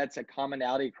to know that's a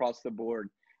commonality across the board.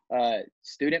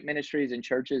 Student ministries and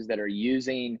churches that are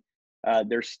using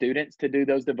their students to do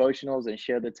those devotionals and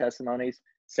share the testimonies,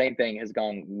 same thing has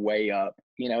gone way up.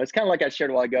 You know, it's kind of like I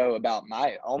shared a while ago about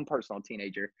my own personal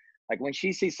teenager. Like when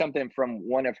she sees something from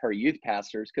one of her youth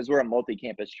pastors, because we're a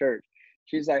multi-campus church,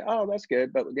 she's like, oh, that's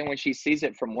good. But then when she sees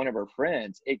it from one of her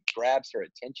friends, it grabs her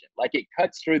attention. Like it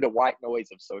cuts through the white noise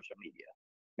of social media.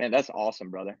 Man, that's awesome,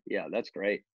 brother. Yeah, that's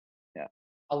great. Yeah.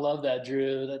 I love that,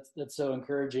 Drew. That's so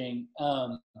encouraging.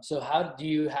 So how do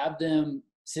you have them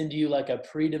send you like a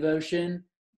pre-devotion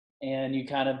and you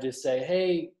kind of just say,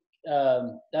 hey,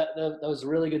 that was a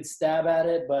really good stab at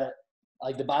it, but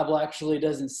like the Bible actually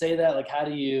doesn't say that. Like how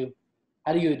do you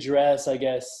address, I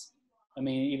guess, I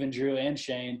mean, even Drew and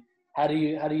Shane, how do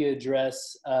you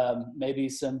address maybe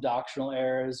some doctrinal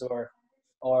errors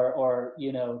or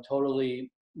you know,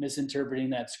 totally misinterpreting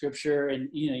that scripture, and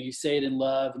you know, you say it in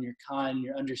love and you're kind and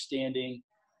you're understanding,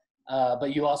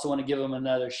 but you also want to give them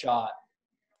another shot.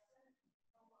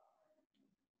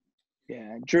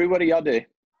 Yeah. Drew, what do y'all do?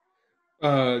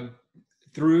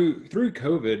 Through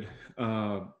COVID,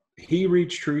 He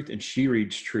Reads Truth and She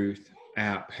Reads Truth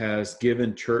app has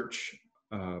given church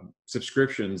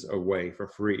subscriptions away for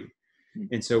free.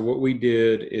 And so what we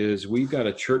did is we've got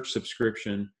a church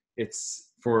subscription. It's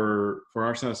for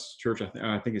our size church.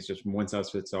 I think it's just one size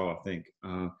fits all, I think.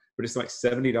 But it's like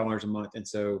 $70 a month. And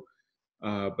so,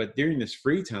 but during this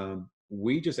free time,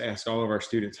 we just ask all of our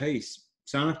students, hey,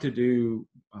 sign up to do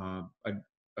a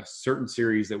certain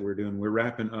series that we're doing. We're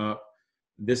wrapping up.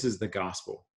 This is the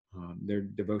gospel. Their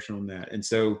devotion on that. And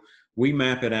so we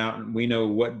map it out and we know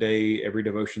what day every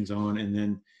devotion's on. And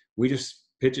then we just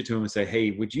pitch it to them and say,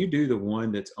 hey, would you do the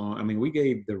one that's on? I mean, we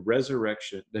gave the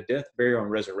resurrection, the death, burial, and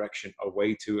resurrection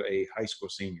away to a high school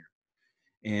senior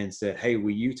and said, hey,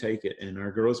 will you take it? And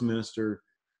our girls minister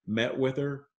met with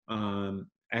her,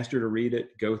 asked her to read it,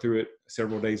 go through it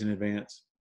several days in advance,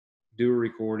 do a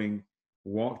recording,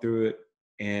 walk through it,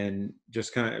 and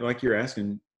just kind of like you're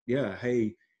asking, yeah,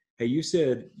 hey, you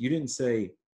said, you didn't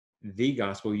say the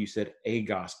gospel, you said a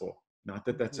gospel. Not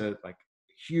that that's a like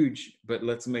huge, but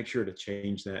let's make sure to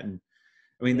change that. And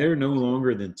I mean, they're no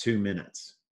longer than 2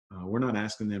 minutes. We're not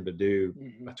asking them to do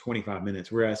 25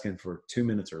 minutes. We're asking for 2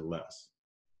 minutes or less.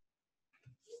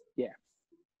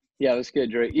 Yeah, that's good,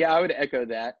 Drew. Yeah, I would echo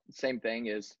that. Same thing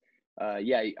is,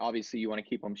 obviously you want to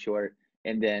keep them short.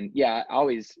 And then,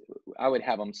 I would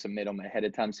have them submit them ahead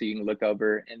of time so you can look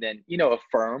over and then,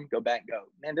 affirm, go back and go,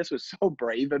 man, this was so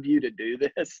brave of you to do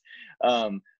this.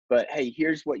 But hey,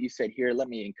 here's what you said here. Let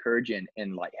me encourage you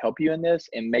and like help you in this.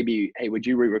 And maybe, hey, would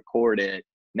you re-record it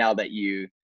now that you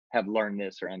have learned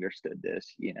this or understood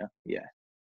this, Yeah,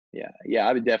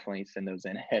 I would definitely send those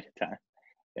in ahead of time.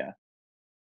 Yeah.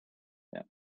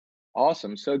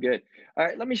 Awesome. So good. All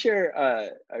right. Let me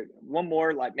share one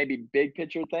more, like maybe big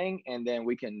picture thing, and then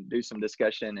we can do some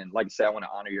discussion. And like I said, I want to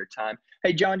honor your time.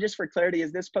 Hey, John, just for clarity,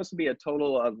 is this supposed to be a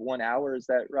total of 1 hour? Is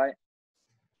that right?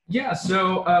 Yeah.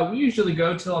 So we usually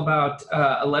go till about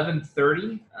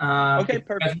 11:30. Okay, if perfect.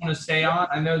 you guys want to stay on,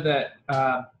 I know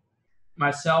that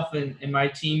myself and my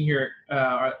team here,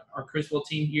 our Criswell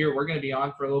team here, we're going to be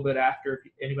on for a little bit after if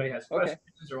anybody has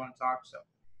questions or want to talk. So.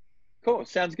 Cool.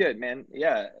 Sounds good, man.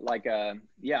 Yeah.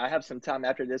 I have some time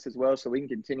after this as well, so we can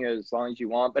continue as long as you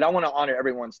want, but I want to honor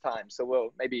everyone's time.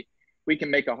 So maybe we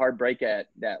can make a hard break at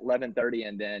that 11:30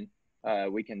 and then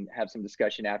we can have some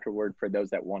discussion afterward for those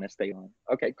that want to stay on.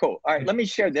 Okay, cool. All right. Let me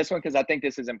share this one because I think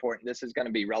this is important. This is going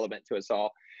to be relevant to us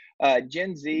all.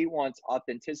 Gen Z wants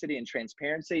authenticity and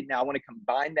transparency. Now I want to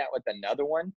combine that with another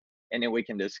one and then we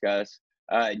can discuss.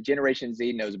 Generation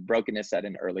Z knows brokenness at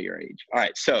an earlier age. All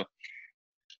right. So,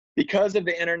 because of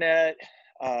the internet,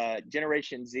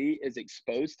 Generation Z is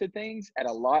exposed to things at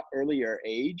a lot earlier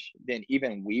age than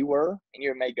even we were. And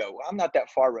you may go, well, I'm not that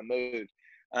far removed.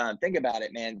 Think about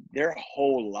it, man. Their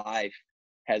whole life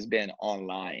has been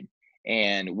online.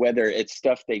 And whether it's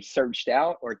stuff they searched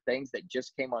out or things that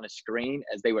just came on a screen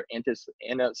as they were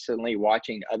innocently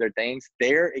watching other things,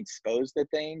 they're exposed to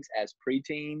things as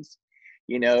preteens,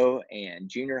 you know, and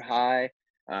junior high.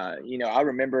 You know, I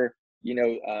remember,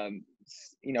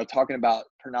 talking about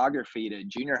pornography to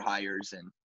junior hires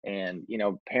and, you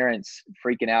know, parents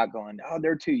freaking out going, oh,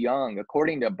 they're too young.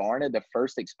 According to Barna, the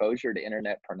first exposure to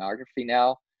internet pornography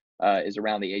now is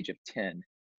around the age of 10.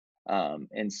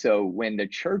 And so when the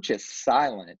church is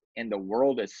silent and the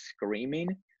world is screaming,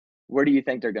 where do you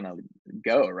think they're going to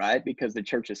go, right? Because the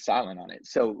church is silent on it.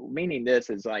 So meaning this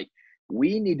is like,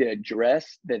 we need to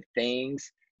address the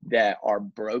things that are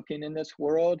broken in this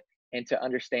world and to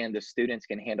understand the students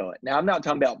can handle it. Now, I'm not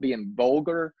talking about being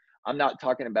vulgar. I'm not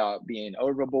talking about being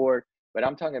overboard, but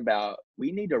I'm talking about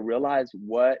we need to realize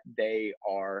what they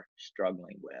are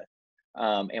struggling with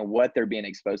and what they're being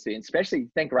exposed to. And especially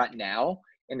think right now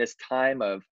in this time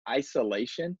of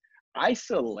isolation.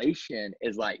 Isolation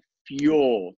is like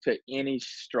fuel to any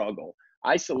struggle.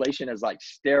 Isolation is like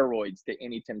steroids to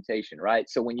any temptation, right?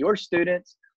 So when your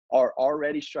students are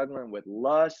already struggling with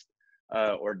lust,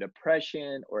 or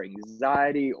depression or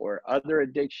anxiety or other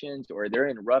addictions, or they're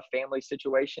in rough family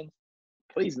situations,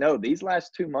 please know these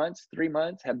last 2 months, 3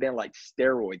 months have been like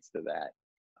steroids to that,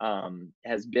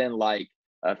 has been like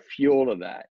a fuel to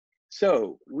that.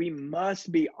 So we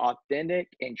must be authentic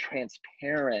and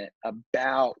transparent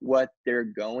about what they're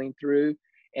going through,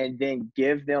 and then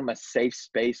give them a safe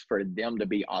space for them to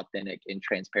be authentic and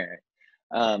transparent.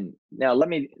 Now let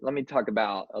me talk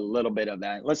about a little bit of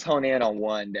that. Let's hone in on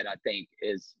one that I think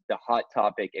is the hot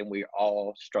topic and we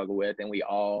all struggle with, and we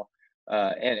all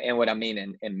and what I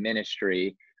mean in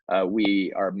ministry,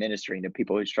 we are ministering to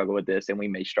people who struggle with this, and we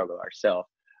may struggle ourselves.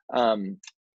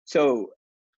 So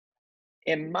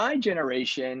in my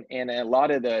generation, and a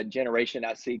lot of the generation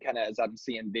I see kind of as I'm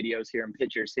seeing videos here and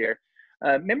pictures here,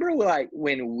 remember like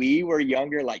when we were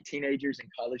younger, like teenagers and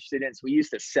college students, we used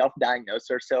to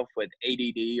self-diagnose ourselves with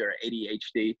ADD or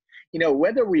ADHD. You know,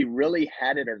 whether we really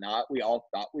had it or not, we all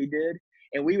thought we did.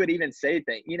 And we would even say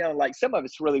things, you know, like some of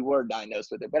us really were diagnosed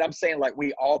with it, but I'm saying like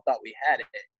we all thought we had it.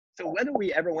 So whether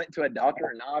we ever went to a doctor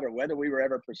or not, or whether we were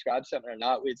ever prescribed something or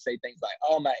not, we'd say things like,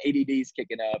 oh, my ADD's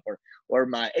kicking up, or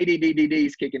my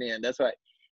ADD's kicking in. That's what.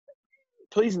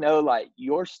 Please know, like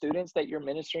your students that you're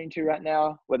ministering to right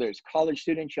now, whether it's college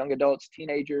students, young adults,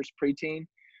 teenagers, preteen,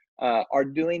 are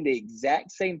doing the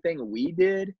exact same thing we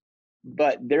did,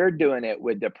 but they're doing it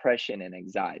with depression and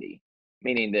anxiety.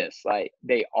 Meaning this, like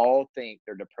they all think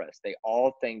they're depressed. They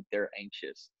all think they're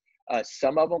anxious.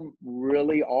 Some of them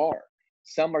really are.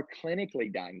 Some are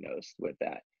clinically diagnosed with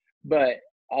that, but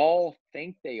all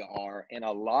think they are. And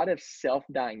a lot of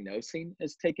self-diagnosing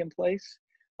is taking place.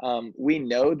 We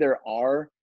know there are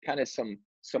kind of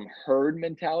some herd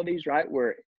mentalities, right?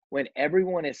 Where when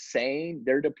everyone is saying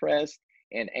they're depressed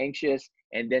and anxious,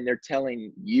 and then they're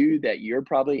telling you that you're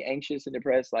probably anxious and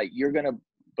depressed, like you're going to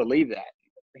believe that.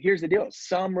 Here's the deal.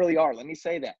 Some really are. Let me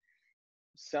say that.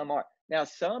 Some are. Now,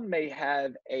 some may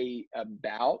have a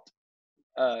bout,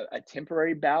 a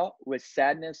temporary bout with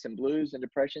sadness and blues and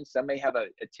depression. Some may have a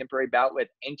temporary bout with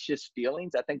anxious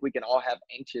feelings. I think we can all have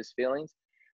anxious feelings.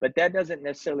 But that doesn't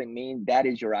necessarily mean that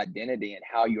is your identity and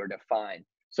how you're defined.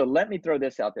 So let me throw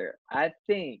this out there. I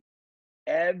think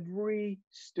every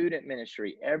student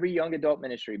ministry, every young adult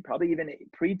ministry, probably even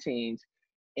preteens,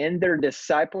 in their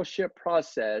discipleship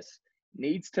process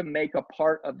needs to make a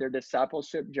part of their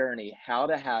discipleship journey how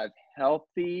to have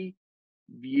healthy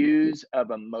views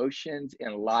of emotions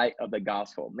in light of the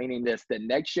gospel. Meaning this, the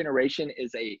next generation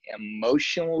is a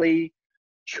emotionally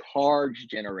charged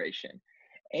generation.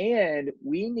 And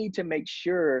we need to make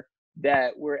sure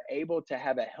that we're able to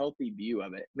have a healthy view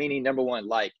of it. Meaning, number one,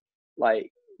 like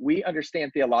we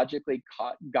understand theologically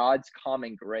God's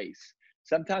common grace.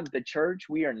 Sometimes the church,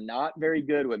 we are not very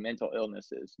good with mental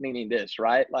illnesses. Meaning this,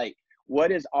 right? Like,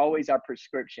 what is always our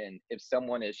prescription if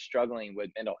someone is struggling with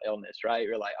mental illness, right?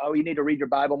 You're like, oh, you need to read your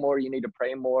Bible more. You need to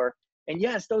pray more. And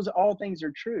yes, those all things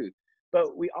are true.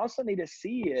 But we also need to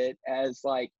see it as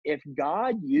like, if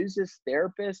God uses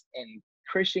therapists and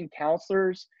Christian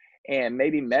counselors and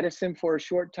maybe medicine for a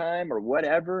short time or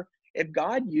whatever, if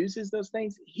God uses those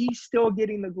things, he's still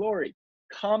getting the glory.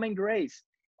 Common grace,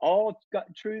 all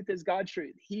truth is God's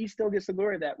truth. He still gets the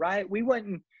glory of that, right? We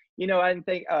wouldn't, you know, I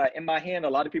think in my hand, a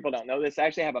lot of people don't know this. I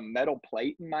actually have a metal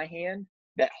plate in my hand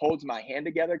that holds my hand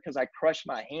together because I crushed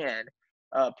my hand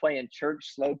playing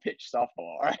church slow pitch softball.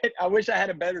 All right. I wish I had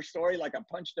a better story, like I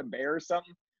punched a bear or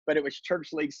something, but it was church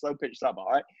league slow pitch softball.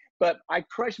 All right. But I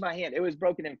crushed my hand. It was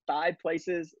broken in 5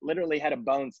 places, literally had a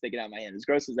bone sticking out of my hand, as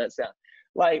gross as that sounds.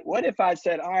 Like, what if I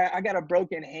said, all right, I got a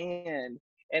broken hand,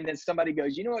 and then somebody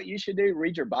goes, you know what you should do?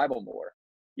 Read your Bible more.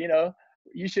 You know,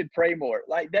 you should pray more.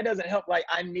 Like, that doesn't help. Like,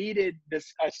 I needed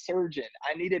a surgeon.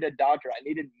 I needed a doctor. I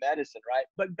needed medicine, right?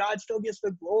 But God still gets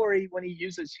the glory when he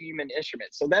uses human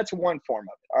instruments. So that's one form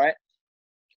of it, all right?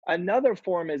 Another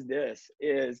form is this,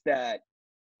 is that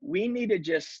we need to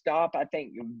just stop, I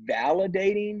think,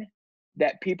 validating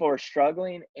that people are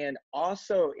struggling, and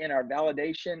also in our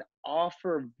validation,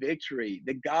 offer victory.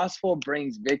 The gospel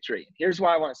brings victory. Here's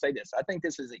why I want to say this. I think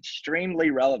this is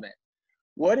extremely relevant.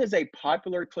 What is a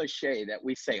popular cliche that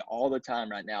we say all the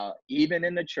time right now, even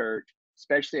in the church,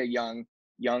 especially young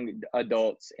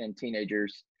adults and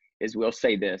teenagers, is we'll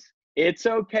say this: it's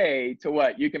okay to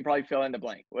what? You can probably fill in the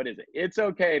blank. What is it? It's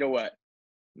okay to what?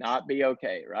 Not be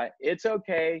okay, right? It's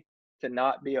okay to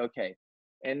not be okay.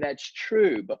 And that's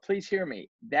true, but please hear me.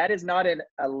 That is not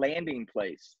a landing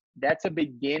place. That's a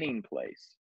beginning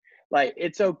place. Like,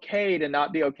 it's okay to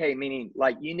not be okay, meaning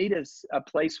like you need a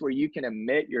place where you can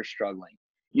admit you're struggling.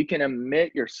 You can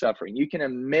admit your suffering. You can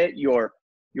admit your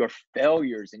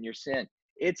failures and your sin.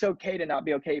 It's okay to not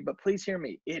be okay, but please hear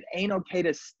me. It ain't okay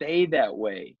to stay that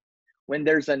way when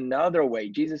there's another way.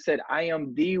 Jesus said, I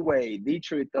am the way, the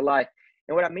truth, the life.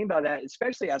 And what I mean by that,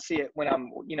 especially I see it when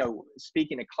I'm,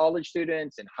 speaking to college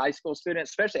students and high school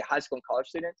students, especially high school and college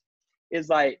students, is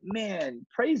like, man,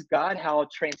 praise God how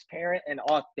transparent and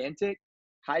authentic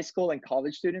high school and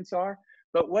college students are.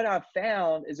 But what I've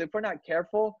found is if we're not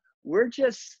careful, we're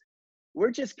just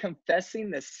confessing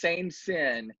the same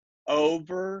sin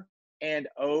over and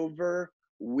over,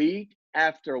 week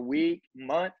after week,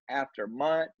 month after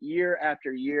month, year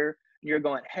after year. You're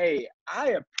going, hey,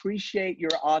 I appreciate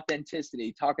your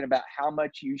authenticity, talking about how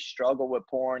much you struggle with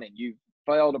porn and you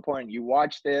fail to porn, you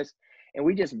watch this, and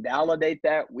we just validate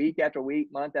that week after week,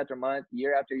 month after month,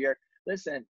 year after year.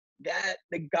 Listen, that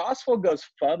the gospel goes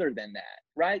further than that,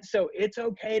 right? So it's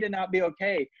okay to not be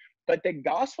okay, but the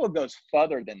gospel goes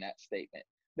further than that statement.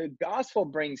 The gospel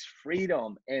brings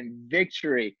freedom and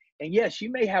victory. And yes,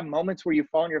 you may have moments where you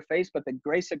fall on your face, but the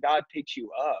grace of God picks you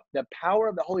up. The power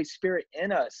of the Holy Spirit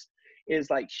in us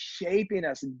is like shaping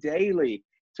us daily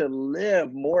to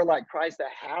live more like Christ, to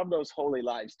have those holy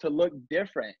lives, to look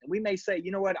different. And we may say,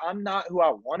 you know what, I'm not who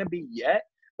I want to be yet,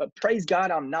 but praise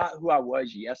God, I'm not who I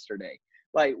was yesterday.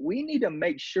 Like, we need to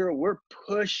make sure we're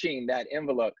pushing that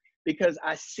envelope, because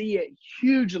I see it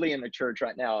hugely in the church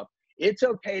right now. It's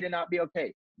okay to not be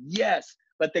okay. Yes,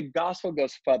 but the gospel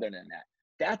goes further than that.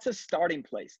 That's a starting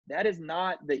place. That is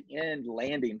not the end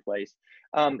landing place.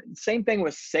 Same thing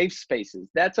with safe spaces.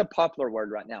 That's a popular word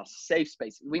right now, safe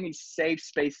spaces. We need safe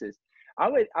spaces. I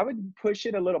would push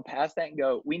it a little past that and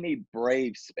go, we need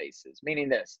brave spaces, meaning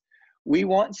this: we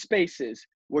want spaces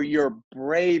where you're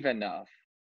brave enough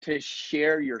to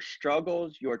share your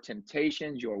struggles, your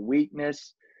temptations, your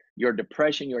weakness, your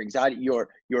depression, your anxiety,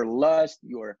 your lust,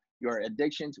 your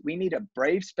addictions. We need a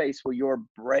brave space where you're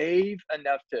brave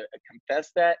enough to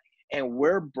confess that, and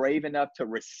we're brave enough to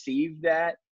receive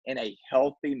that in a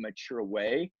healthy, mature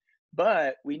way.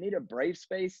 But we need a brave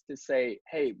space to say,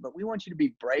 hey, but we want you to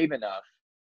be brave enough,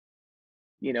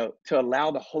 to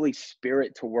allow the Holy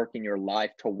Spirit to work in your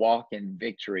life, to walk in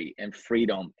victory and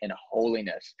freedom and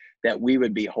holiness, that we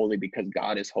would be holy because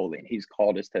God is holy and he's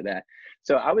called us to that.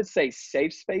 So I would say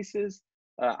safe spaces.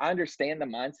 I understand the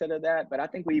mindset of that, but I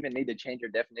think we even need to change our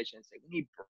definition and say we need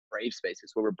brave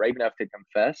spaces where we're brave enough to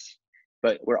confess,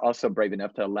 but we're also brave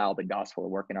enough to allow the gospel to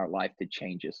work in our life to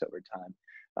change us over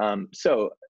time.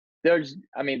 So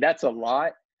that's a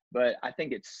lot, but I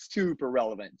think it's super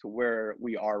relevant to where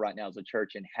we are right now as a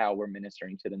church and how we're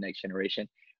ministering to the next generation.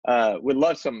 Would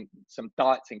love some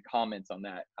thoughts and comments on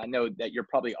that. I know that you're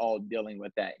probably all dealing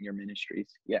with that in your ministries.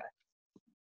 Yeah.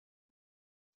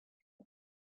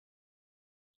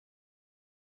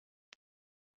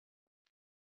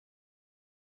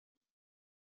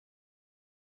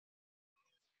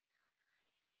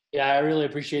 Yeah, I really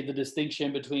appreciate the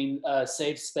distinction between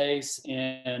safe space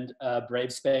and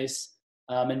brave space,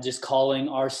 and just calling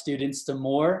our students to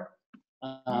more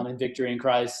in victory in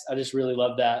Christ. I just really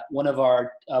love that. One of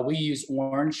our, we use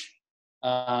Orange.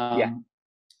 And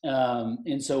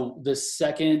so the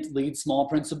second lead small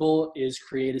principle is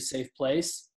create a safe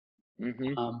place.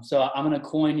 So I'm going to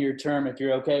coin your term, if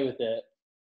you're okay with it,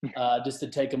 just to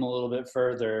take them a little bit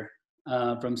further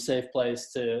from safe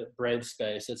place to brave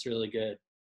space. That's really good.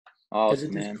 Because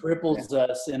it just cripples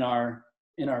us in our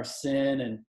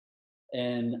sin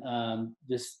and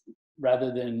just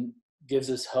rather than gives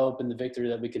us hope in the victory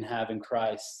that we can have in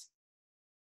Christ.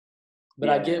 But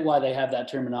I Yeah. get why they have that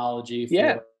terminology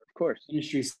Yeah, for of course.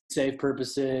 ministry safe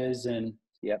purposes and,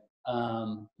 Yep.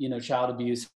 you know, child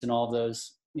abuse and all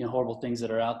those, you know, horrible things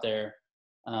that are out there.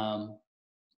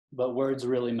 But words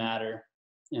really matter.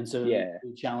 And so Yeah.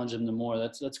 we challenge them the more.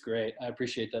 That's great. I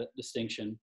appreciate that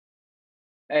distinction.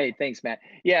 Hey, thanks, Matt.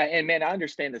 Yeah, and man, I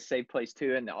understand the safe place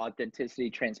too and the authenticity,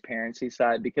 transparency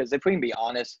side, because if we can be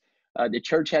honest, the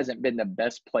church hasn't been the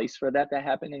best place for that to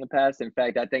happen in the past. In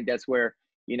fact, I think that's where,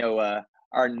 you know,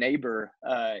 our neighbor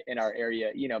in our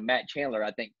area, you know, Matt Chandler,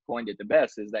 I think coined it the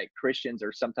best, is that Christians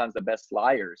are sometimes the best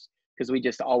liars because we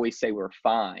just always say we're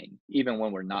fine, even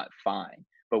when we're not fine.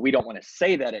 But we don't want to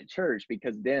say that at church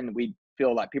because then we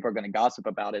feel like people are going to gossip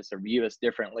about us or view us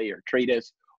differently or treat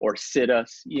us or sit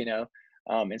us, you know.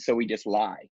 And so we just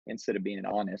lie instead of being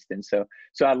honest. And so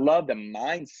I love the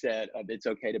mindset of it's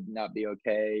okay to not be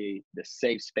okay, the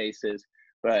safe spaces.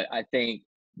 But I think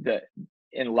that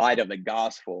in light of the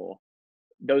gospel,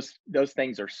 those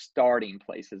things are starting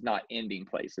places, not ending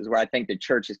places. Where I think the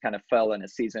church has kind of fell in a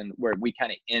season where we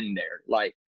kind of end there,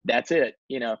 like that's it,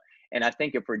 you know. And I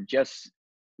think if we're just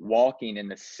walking in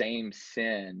the same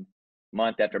sin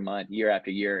month after month, year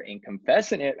after year, and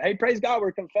confessing it, hey, praise God,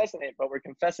 we're confessing it, but we're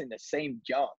confessing the same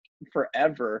junk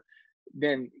forever,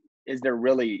 then is there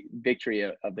really victory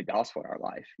of the gospel in our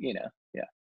life, you know? Yeah.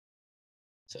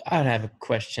 So I would have a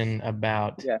question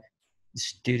about Yeah.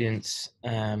 students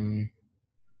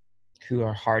who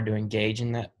are hard to engage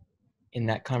in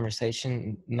that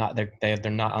conversation. Not they're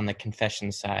not on the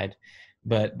confession side,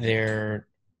 but they're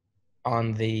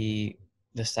on the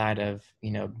side of,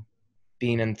 you know,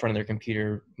 being in front of their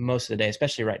computer most of the day,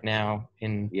 especially right now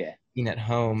in Yeah. being at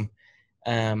home.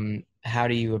 How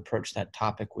do you approach that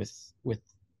topic with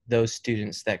those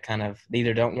students that kind of they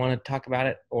either don't want to talk about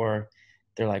it or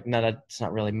they're like, no, that's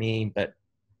not really me, but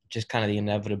just kind of the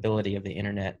inevitability of the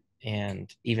internet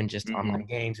and even just online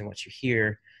games and what you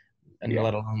hear and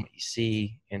let alone what you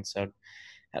see. And so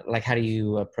like, how do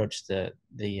you approach the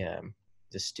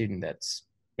student that's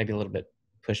maybe a little bit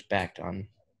pushed back on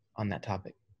that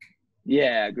topic?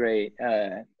 Yeah, great.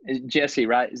 Jesse,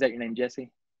 right? Is that your name, Jesse?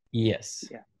 Yes.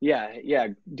 Yeah.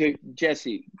 Dude,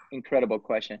 Jesse, incredible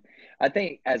question. I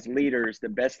think as leaders, the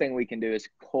best thing we can do is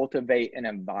cultivate an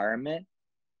environment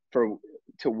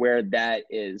to where that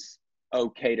is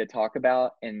okay to talk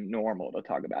about and normal to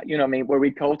talk about. You know what I mean? Where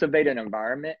we cultivate an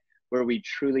environment where we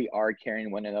truly are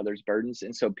carrying one another's burdens.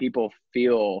 And so people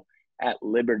feel at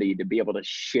liberty to be able to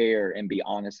share and be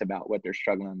honest about what they're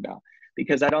struggling about.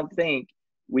 Because I don't think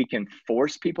we can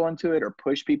force people into it or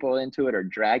push people into it or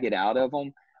drag it out of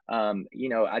them. You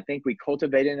know, I think we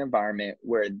cultivate an environment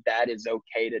where that is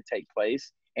okay to take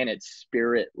place and it's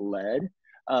spirit led.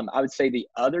 I would say the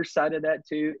other side of that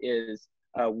too is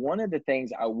one of the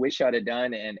things I wish I'd have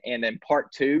done, and then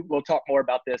part two, we'll talk more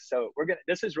about this. So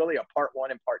this is really a part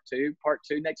one and part two. Part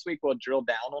two next week, we'll drill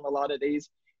down on a lot of these,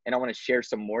 and I want to share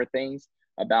some more things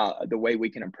about the way we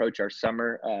can approach our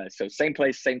summer. So same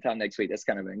place, same time next week. That's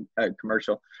kind of a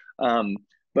commercial.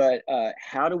 But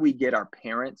how do we get our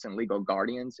parents and legal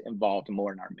guardians involved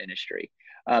more in our ministry?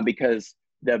 Because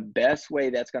the best way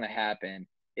that's going to happen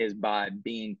is by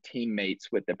being teammates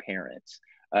with the parents.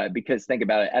 Because think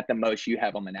about it, at the most you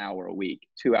have them an hour a week,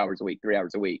 2 hours a week, 3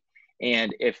 hours a week.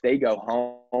 And if they go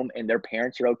home and their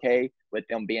parents are okay with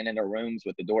them being in their rooms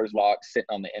with the doors locked, sitting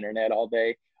on the internet all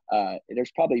day,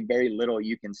 there's probably very little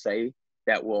you can say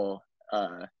that will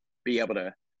be able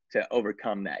to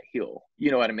overcome that hill.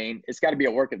 You know what I mean? It's got to be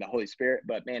a work of the Holy Spirit,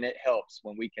 but man, it helps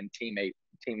when we can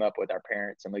team up with our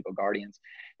parents and legal guardians.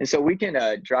 And so we can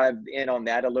drive in on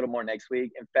that a little more next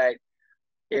week. In fact,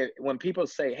 when people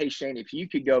say, hey, Shane, if you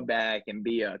could go back and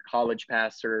be a college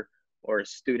pastor or a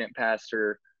student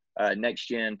pastor, next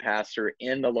gen pastor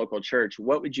in the local church,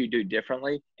 what would you do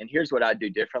differently? And here's what I'd do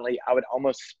differently. I would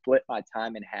almost split my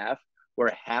time in half,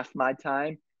 where half my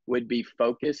time would be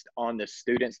focused on the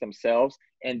students themselves,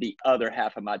 and the other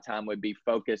half of my time would be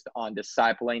focused on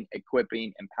discipling,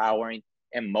 equipping, empowering,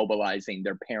 and mobilizing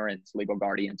their parents, legal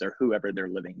guardians, or whoever they're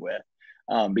living with.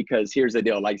 Because here's the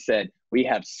deal, like I said, we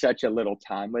have such a little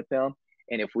time with them.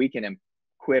 And if we can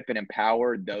equip and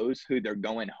empower those who they're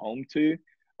going home to,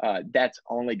 that's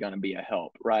only going to be a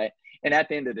help, right? And at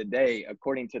the end of the day,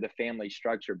 according to the family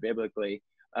structure biblically,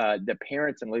 the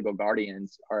parents and legal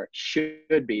guardians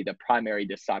should be the primary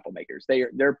disciple makers.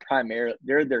 They're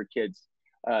their kids'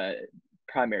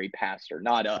 primary pastor,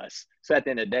 not us. So at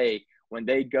the end of the day, when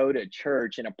they go to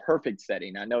church in a perfect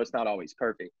setting, I know it's not always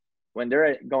perfect. When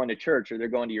they're going to church or they're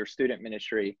going to your student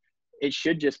ministry, it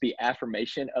should just be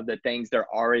affirmation of the things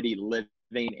they're already living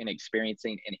and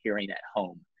experiencing and hearing at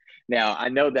home. Now, I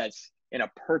know that's in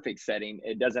a perfect setting.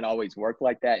 It doesn't always work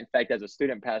like that. In fact, as a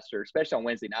student pastor, especially on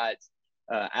Wednesday nights,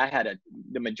 I had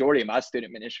the majority of my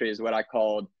student ministry is what I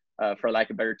called, for lack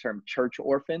of a better term, church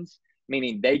orphans,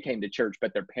 meaning they came to church,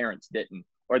 but their parents didn't,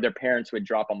 or their parents would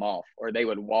drop them off, or they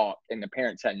would walk, and the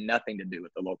parents had nothing to do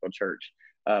with the local church,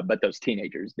 but those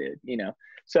teenagers did, you know.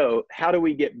 So how do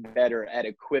we get better at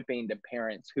equipping the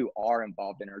parents who are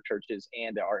involved in our churches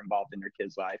and are involved in their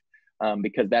kids' life?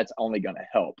 Because that's only going to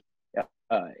help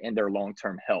in their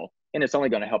long-term health, and it's only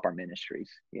going to help our ministries,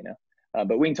 you know.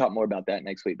 But we can talk more about that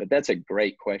next week. But that's a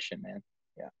great question, man.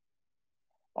 Yeah.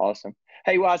 Awesome.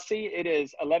 Hey, well, I see it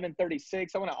is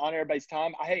 11:36. I want to honor everybody's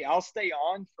time. I can stay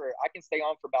on for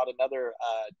about another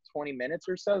 20 minutes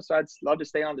or so. So I'd love to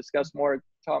stay on, discuss more,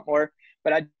 talk more.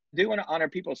 But I do want to honor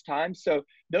people's time. So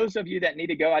those of you that need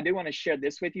to go, I do want to share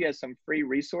this with you as some free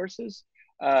resources.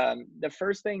 The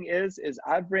first thing is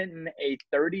I've written a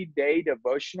 30-day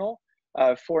devotional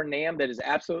for NAM that is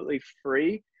absolutely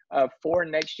free for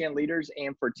next gen leaders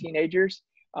and for teenagers,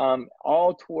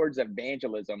 all towards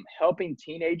evangelism, helping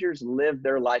teenagers live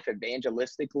their life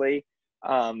evangelistically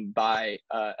by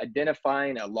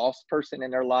identifying a lost person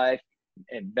in their life,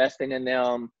 investing in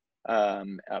them,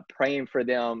 praying for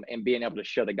them, and being able to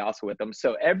share the gospel with them.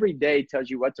 So every day tells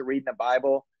you what to read in the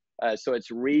Bible. So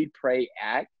it's read, pray,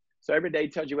 act. So every day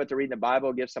tells you what to read in the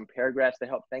Bible, give some paragraphs to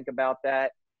help think about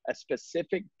that, a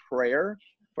specific prayer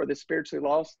for the spiritually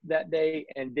lost that day,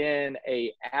 and then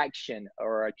a action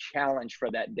or a challenge for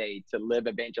that day to live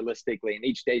evangelistically. And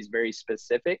each day is very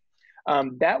specific.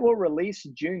 That will release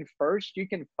June 1st. You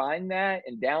can find that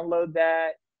and download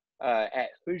that at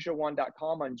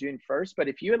HoosierOne.com on June 1st. But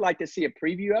if you would like to see a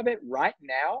preview of it right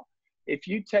now, if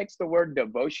you text the word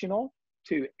devotional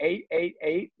to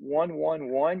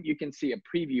 888-111, you can see a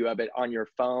preview of it on your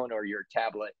phone or your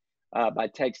tablet by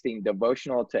texting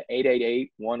devotional to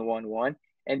 888-111.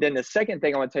 And then the second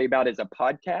thing I want to tell you about is a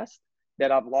podcast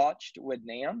that I've launched with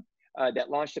NAM that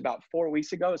launched about 4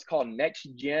 weeks ago. It's called Next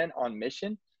Gen on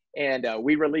Mission. And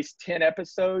we released 10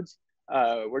 episodes.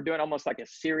 We're doing almost like a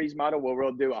series model where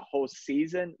we'll do a whole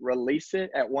season, release it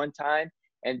at one time,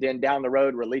 and then down the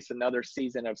road, release another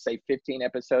season of, say, 15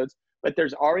 episodes. But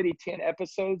there's already 10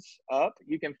 episodes up.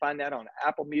 You can find that on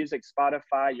Apple Music,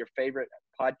 Spotify, your favorite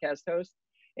podcast host.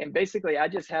 And basically, I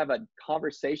just have a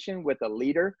conversation with a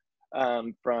leader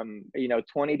from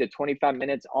 20 to 25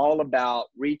 minutes, all about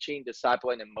reaching,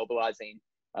 discipling, and mobilizing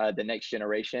the next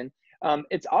generation.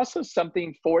 It's also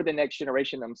something for the next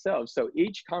generation themselves. So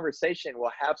each conversation will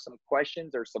have some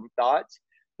questions or some thoughts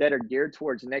that are geared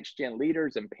towards next gen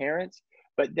leaders and parents,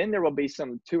 but then there will be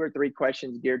some 2 or 3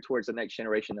 questions geared towards the next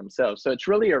generation themselves. So it's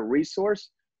really a resource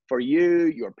for you,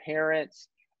 your parents,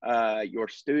 your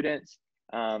students,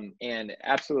 and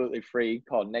absolutely free,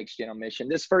 called Next Gen on Mission.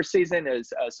 This first season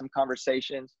is some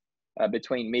conversations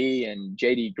between me and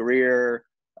JD Greer,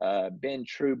 Ben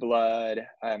Trueblood,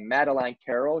 Madeline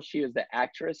Carroll. She is the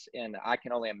actress in I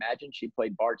Can Only Imagine. She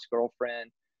played Bart's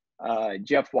girlfriend.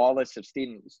 Jeff Wallace of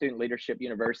Student Leadership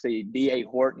University, D.A.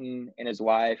 Horton and his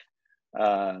wife.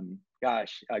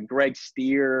 Greg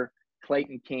Steer,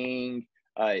 Clayton King.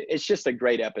 It's just a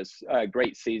great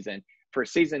great season. For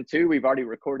season 2, we've already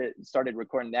started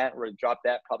recording that. We'll drop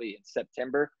that probably in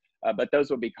September. But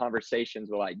those will be conversations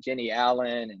with like Jenny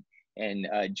Allen and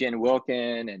Jen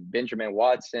Wilkin and Benjamin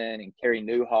Watson and Carrie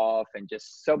Newhoff and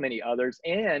just so many others.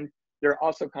 And there are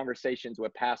also conversations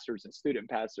with pastors and student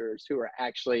pastors who are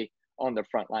actually on the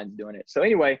front lines doing it. So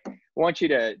anyway, I want you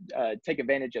to take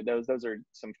advantage of those. Those are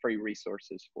some free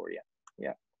resources for you.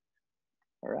 Yeah.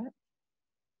 All right.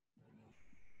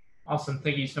 Awesome.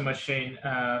 Thank you so much, Shane,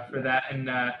 for that. And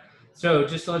so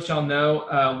just to let y'all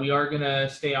know, we are going to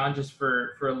stay on just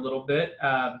for a little bit.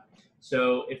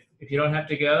 So if you don't have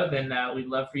to go, then we'd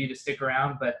love for you to stick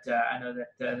around. But I know that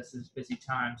this is a busy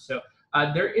time. So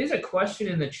there is a question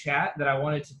in the chat that I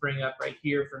wanted to bring up right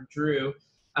here from Drew.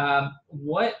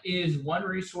 What is one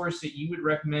resource that you would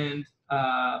recommend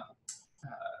to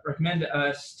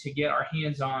us to get our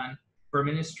hands on for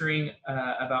ministering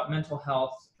about mental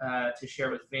health to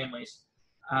share with families?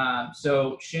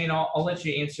 So Shane, I'll let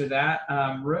you answer that.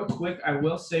 Real quick, I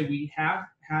will say we have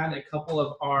had a couple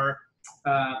of our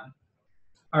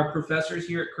professors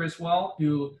here at Criswell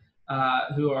who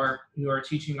are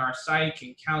teaching our psych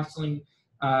and counseling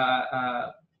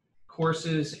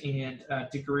courses and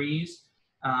degrees.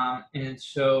 And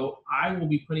so I will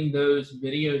be putting those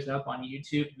videos up on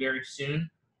YouTube very soon.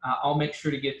 I'll make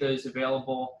sure to get those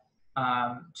available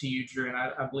to you, Drew, and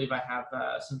I believe I have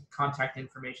some contact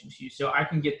information to you, so I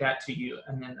can get that to you.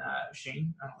 And then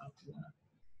Shane, I don't know if you want to.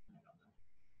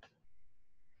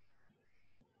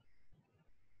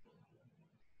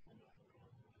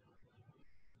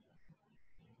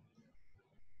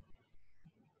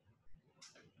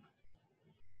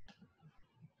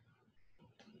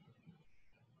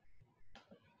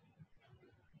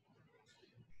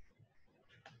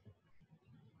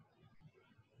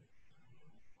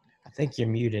 I think you're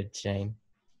muted, Shane.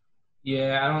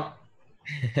 Yeah, I don't.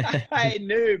 Hey,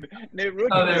 noob rookie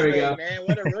Oh, there we mistake, go. man.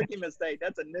 What a rookie mistake.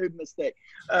 That's a noob mistake.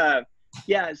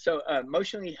 Yeah, so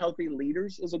Emotionally Healthy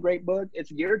Leaders is a great book.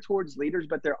 It's geared towards leaders,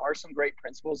 but there are some great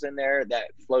principles in there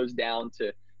that flows down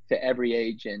to every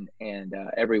age and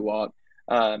every walk.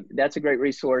 That's a great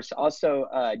resource. Also,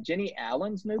 Jenny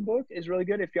Allen's new book is really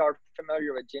good. If y'all are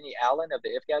familiar with Jenny Allen of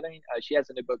the If Gathering, she has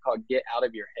a new book called Get Out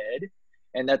of Your Head,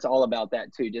 and that's all about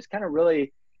that too. Just kind of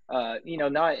really,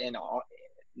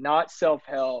 not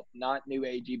self-help, not new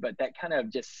agey, but that kind of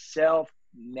just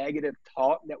negative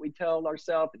talk that we tell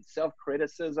ourselves and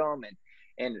self-criticism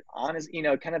and honest,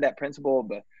 kind of that principle.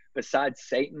 But besides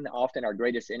Satan, often our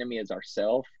greatest enemy is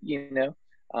ourself,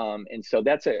 and so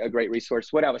that's a great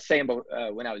resource. What I was saying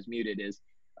when I was muted is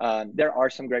there are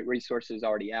some great resources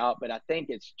already out, but I think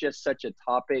it's just such a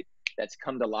topic that's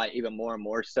come to light even more and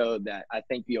more so that I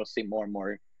think you'll see more and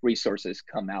more resources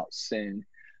come out soon.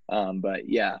 But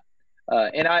yeah.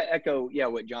 And I echo,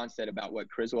 what John said about what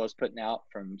Criswell is putting out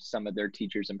from some of their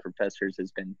teachers and professors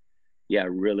has been,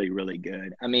 really, really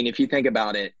good. I mean, if you think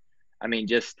about it,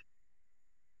 just,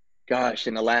 gosh,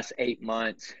 in the last 8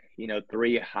 months,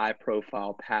 3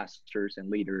 high-profile pastors and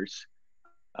leaders,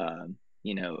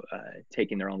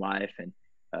 taking their own life. And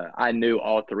I knew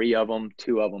all 3 of them,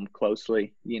 2 of them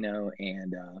closely,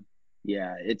 and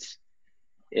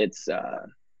it's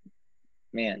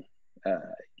man,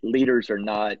 leaders are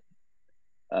not,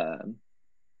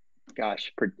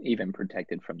 even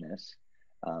protected from this.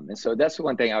 And so that's the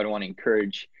one thing I would want to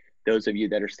encourage those of you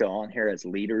that are still on here as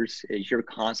leaders is you're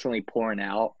constantly pouring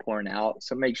out.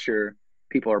 So make sure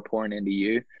people are pouring into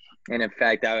you. And in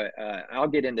fact, I'll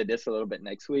get into this a little bit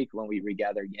next week when we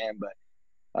regather again.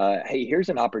 But hey, here's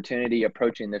an opportunity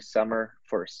approaching this summer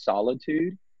for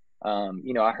solitude.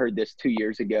 I heard this 2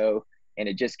 years ago, and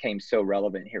it just came so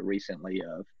relevant here recently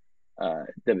of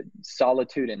the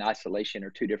solitude and isolation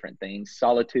are 2 different things.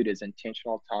 Solitude is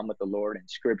intentional time with the Lord and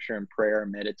scripture and prayer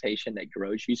and meditation that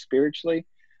grows you spiritually.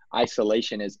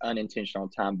 Isolation is unintentional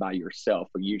time by yourself,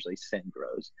 where usually sin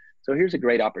grows. So here's a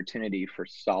great opportunity for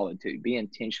solitude. Be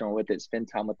intentional with it. Spend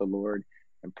time with the Lord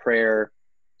and prayer,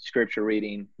 scripture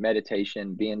reading,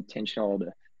 meditation. Be intentional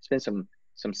to spend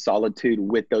some solitude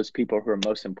with those people who are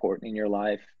most important in your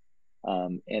life.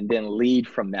 And then lead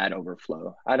from that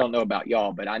overflow. I don't know about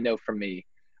y'all, but I know for me,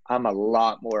 I'm a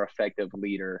lot more effective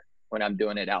leader when I'm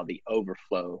doing it out of the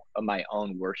overflow of my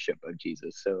own worship of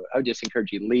Jesus. So I would just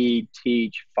encourage you, lead,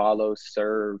 teach, follow,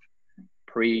 serve,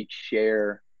 preach,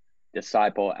 share,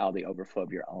 disciple out of the overflow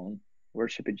of your own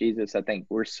worship of Jesus. I think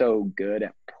we're so good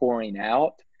at pouring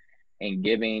out and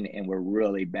giving, and we're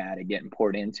really bad at getting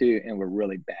poured into, and we're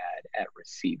really bad at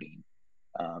receiving.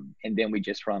 And then we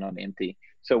just run on empty.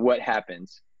 So what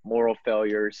happens? Moral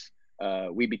failures.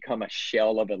 We become a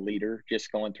shell of a leader,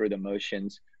 just going through the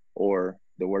motions, or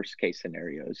the worst case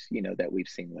scenarios, that we've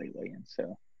seen lately. And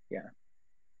so, yeah.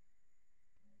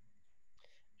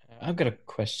 I've got a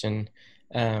question.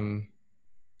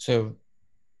 So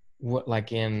what, I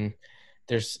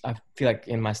feel like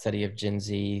in my study of Gen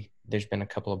Z, there's been a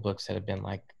couple of books that have been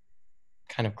like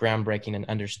kind of groundbreaking and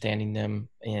understanding them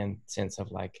in sense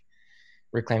of like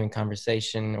Reclaiming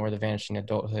Conversation or The Vanishing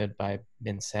Adulthood by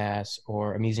Ben Sass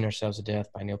or Amusing Ourselves to Death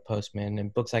by Neil Postman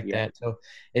and books like that. So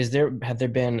have there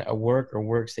been a work or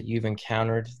works that you've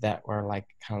encountered that were like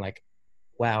kind of like,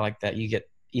 wow, like that you get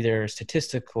either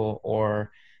statistical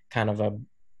or kind of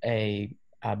a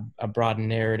broad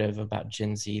narrative about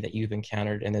Gen Z that you've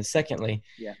encountered? And then secondly,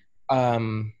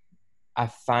 I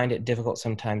find it difficult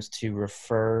sometimes to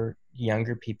refer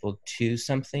younger people to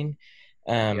something.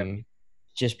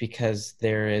 Just because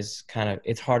there is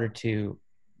it's harder to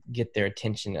get their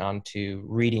attention onto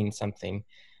reading something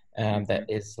that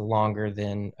is longer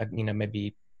than,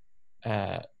 maybe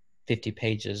 50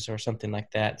 pages or something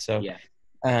like that. So,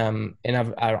 and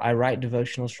I write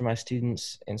devotionals for my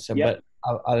students. And so, but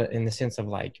in the sense of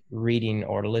like reading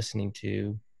or listening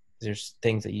to, there's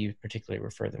things that you particularly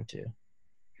refer them to.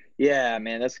 Yeah,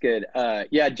 man, that's good.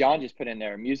 John just put in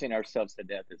there, Amusing Ourselves to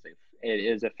Death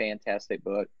is a fantastic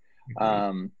book.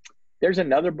 There's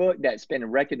another book that's been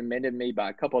recommended to me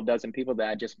by a couple of dozen people that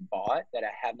I just bought that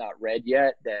I have not read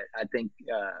yet, that I think,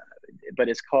 but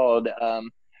it's called, I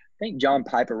think John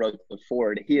Piper wrote the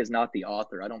foreword. He is not the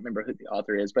author. I don't remember who the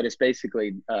author is, but it's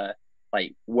basically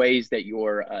like ways that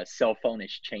your cell phone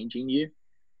is changing you.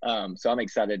 So I'm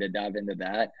excited to dive into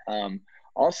that.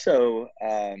 Also,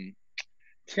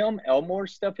 Tim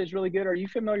Elmore's stuff is really good. Are you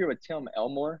familiar with Tim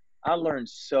Elmore? I learned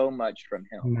so much from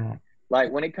him. No. Like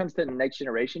when it comes to the next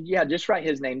generation, just write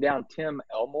his name down, Tim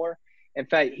Elmore. In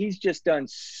fact, he's just done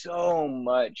so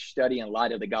much study in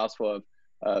light of the gospel of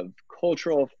of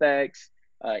cultural effects,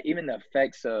 even the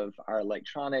effects of our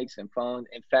electronics and phones.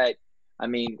 In fact, I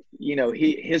mean, you know,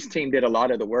 his team did a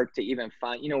lot of the work to even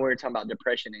find, you know, we were talking about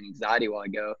depression and anxiety a while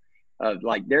ago.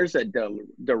 Like there's a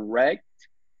direct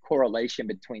correlation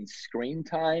between screen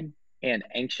time and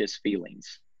anxious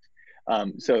feelings.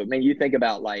 So, I mean, you think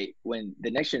about like when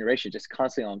the next generation is just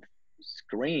constantly on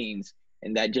screens,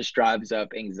 and that just drives up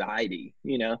anxiety,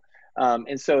 you know?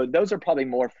 And so those are probably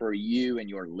more for you and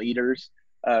your leaders.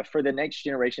 For the next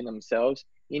generation themselves,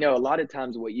 you know, a lot of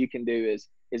times what you can do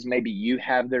is maybe you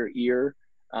have their ear.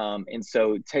 And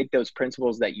so take those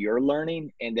principles that you're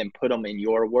learning and then put them in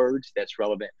your words that's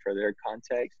relevant for their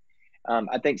context.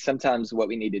 I think sometimes what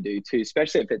we need to do too,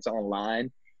 especially if it's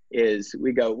online, is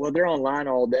we go, well, they're online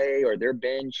all day or they're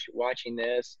binge watching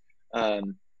this.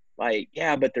 Like,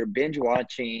 yeah, but they're binge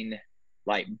watching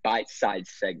like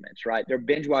bite-sized segments, right? They're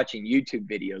binge watching YouTube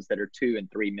videos that are 2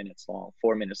 and 3 minutes long,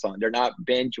 4 minutes long. They're not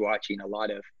binge watching a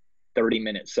lot of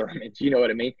 30-minute sermons. You know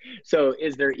what I mean? So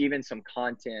is there even some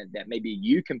content that maybe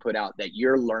you can put out that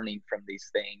you're learning from these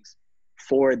things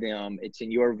for them? It's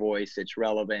in your voice, it's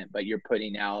relevant, but you're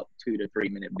putting out 2 to 3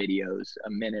 minute videos, a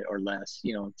minute or less,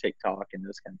 you know, TikTok and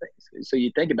those kind of things. So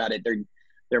you think about it,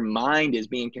 their mind is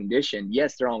being conditioned.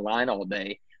 Yes, they're online all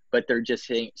day, but they're just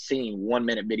seeing 1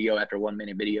 minute video after 1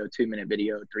 minute video, 2 minute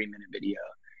video, 3 minute video,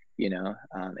 you know?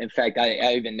 In fact,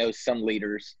 I even know some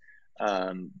leaders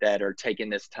that are taking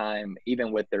this time,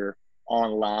 even with their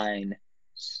online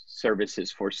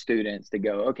services for students, to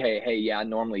go, okay, hey, yeah, I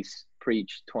normally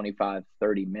preach 25,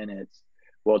 30 minutes.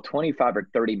 Well, 25 or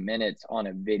 30 minutes on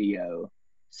a video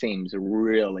seems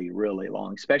really, really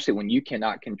long, especially when you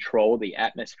cannot control the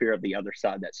atmosphere of the other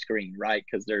side of that screen, right?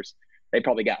 Because they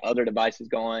probably got other devices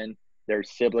going, their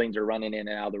siblings are running in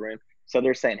and out of the room. So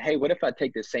they're saying, hey, what if I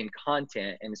take the same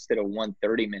content, and instead of 1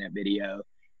 30-minute video,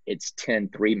 it's 10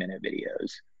 3-minute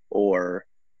videos, or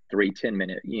 3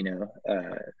 10-minute, you know,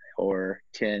 or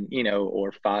 10, you know,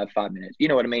 or 5 5-minutes, you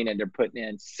know what I mean? And they're putting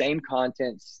in same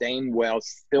content,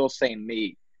 still same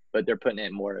meat, but they're putting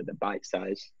in more of the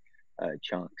bite-sized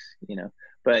chunks, you know.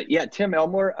 But yeah, Tim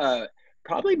Elmore,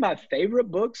 probably my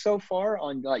favorite book so far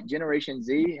on like Generation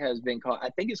Z has been called, I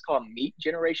think it's called Meet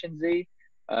Generation Z,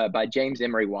 by James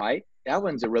Emery White. That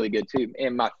one's a really good too.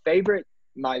 And my favorite,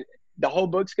 the whole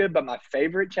book's good, but my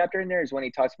favorite chapter in there is when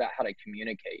he talks about how to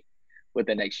communicate with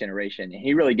the next generation. And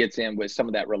he really gets in with some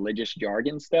of that religious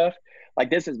jargon stuff. Like,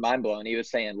 this is mind blowing. He was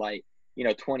saying, like, you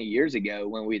know, 20 years ago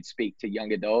when we'd speak to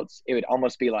young adults, it would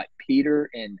almost be like Peter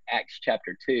in Acts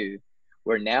chapter 2,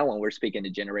 where now when we're speaking to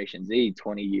Generation Z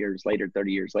 20 years later,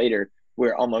 30 years later,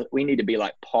 we need to be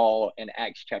like Paul in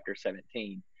Acts chapter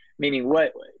 17. Meaning,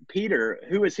 what Peter,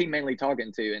 who is he mainly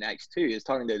talking to in Acts 2, is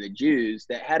talking to the Jews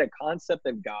that had a concept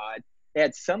of God. They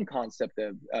had some concept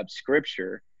of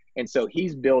scripture. And so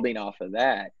he's building off of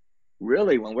that.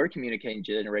 Really, when we're communicating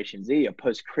Generation Z, a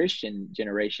post-Christian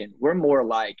generation, we're more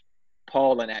like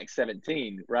Paul in Acts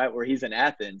 17, right? Where he's in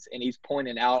Athens and he's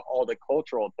pointing out all the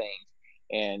cultural things,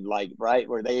 and like, right,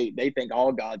 where they think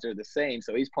all gods are the same.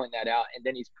 So he's pointing that out, and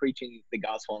then he's preaching the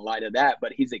gospel in light of that,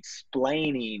 but he's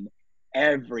explaining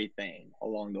everything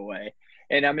along the way.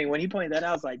 And I mean, when he pointed that out,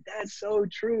 I was like, that's so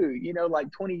true. You know, like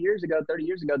 20 years ago, 30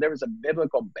 years ago, there was a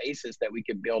biblical basis that we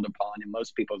could build upon in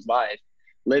most people's life,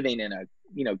 living in a,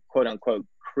 you know, quote unquote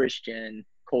Christian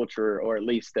culture, or at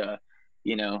least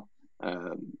you know,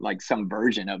 like some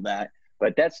version of that.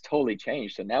 But that's totally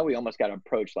changed. So now we almost got to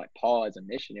approach like Paul as a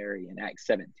missionary in Acts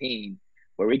 17,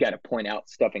 where we got to point out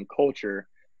stuff in culture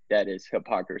that is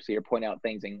hypocrisy, or point out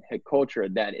things in culture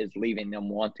that is leaving them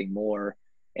wanting more,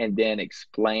 and then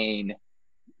explain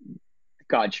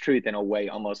God's truth in a way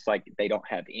almost like they don't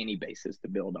have any basis to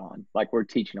build on. Like, we're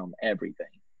teaching them everything,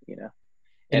 you know?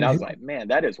 And I was like, man,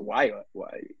 that is why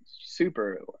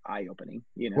super eye-opening,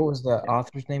 you know? What was the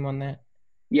author's name on that?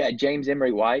 Yeah, James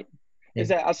Emery White. Yeah. Is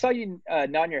that, I saw you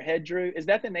nodding your head, Drew. Is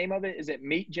that the name of it? Is it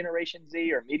Meet Generation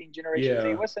Z or Meeting Generation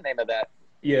Z? What's the name of that?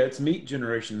 Yeah, it's Meet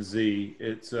Generation Z.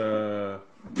 It's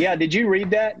yeah, did you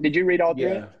read that? Did you read all through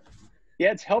it? yeah.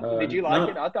 Yeah, it's helpful. Did you like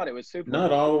it? I thought it was super.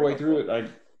 Not all the way helpful. through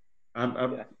it. I'm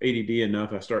ADD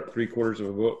enough. I start 3/4 of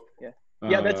a book.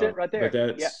 Yeah, that's it right there.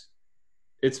 But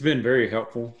it's been very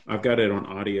helpful. I've got it on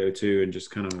audio too, and just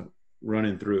kind of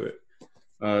running through it.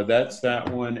 That's that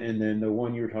one, and then the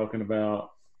one you were talking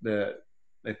about that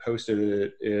they posted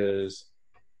it is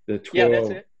the 12. Yeah,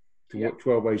 that's it.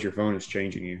 12 ways your phone is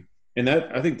changing you, and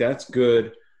that, I think that's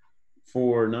good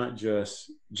for not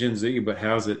just Gen Z, but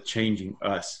how's it changing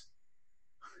us?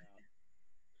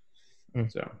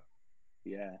 So,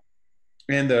 yeah.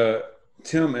 And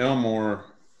Tim Elmore,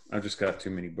 I've just got too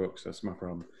many books. That's my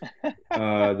problem.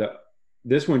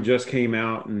 this one just came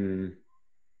out in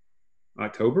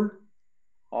October.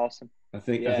 Awesome. I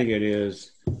think Yeah. it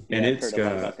is, Yeah, and I've it's heard a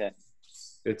lot about that.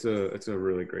 it's a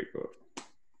really great book.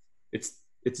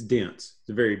 It's dense. It's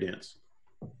very dense.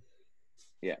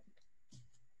 Yeah.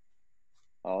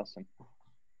 Awesome.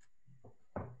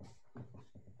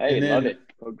 Hey, And then love it.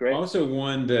 Well, great. Also,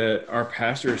 one that our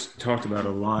pastors talked about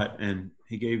a lot, and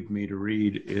he gave me to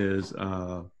read, is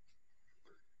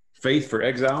Faith for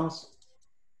Exiles.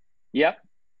 Yep.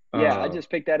 Yeah, I Uh, just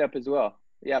picked that up as well.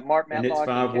 Yeah, Mark and it's Matlock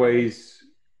and 5 Cameron. ways.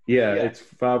 Yeah, Yeah. it's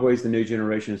 5 ways the new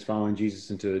generation is following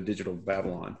Jesus into digital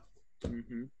Babylon.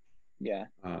 Mm-hmm. Yeah.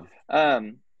 Uh,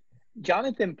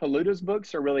 Jonathan Paluta's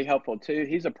books are really helpful too.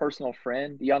 He's a personal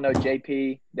friend. Y'all know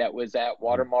JP that was at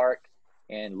Watermark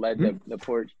and led the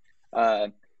porch.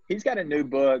 He's got a new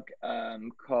book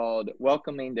called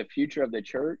Welcoming the Future of the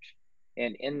Church.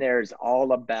 And in there is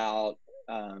all about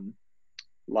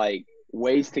like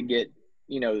ways to get,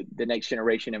 the next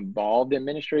generation involved in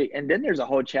ministry. And then there's a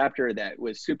whole chapter that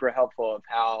was super helpful of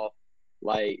how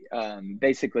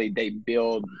basically they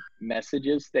build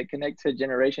messages that connect to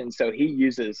generations. So he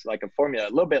uses like a formula, a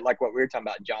little bit like what we were talking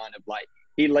about, John, of like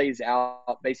he lays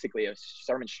out basically a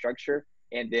sermon structure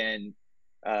and then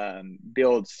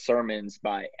builds sermons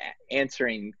by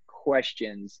answering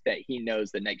questions that he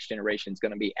knows the next generation is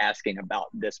going to be asking about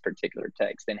this particular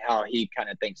text and how he kind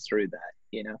of thinks through that,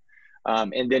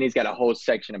 and then he's got a whole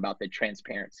section about the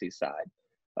transparency side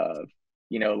of,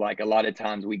 like a lot of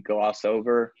times we gloss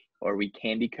over or we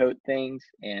candy coat things,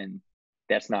 and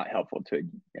that's not helpful to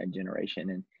a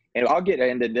generation. And I'll get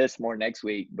into this more next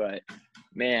week, but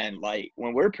man, like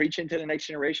when we're preaching to the next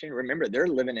generation, remember they're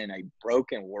living in a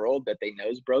broken world that they know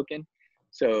is broken.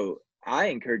 So I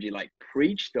encourage you, like,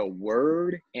 preach the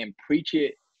word and preach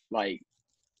it like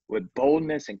with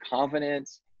boldness and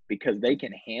confidence because they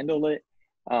can handle it.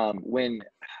 When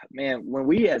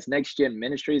we as next gen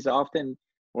ministries, often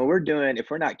when we're doing, if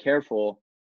we're not careful,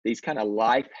 these kind of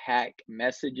life hack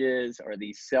messages or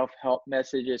these self-help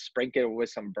messages sprinkled with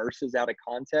some verses out of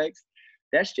context,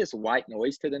 that's just white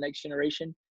noise to the next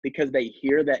generation because they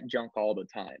hear that junk all the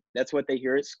time. That's what they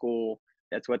hear at school.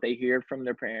 That's what they hear from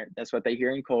their parents. That's what they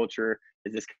hear in culture,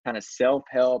 is this kind of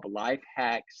self-help, life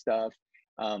hack stuff.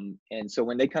 And so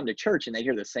when they come to church and they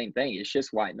hear the same thing, it's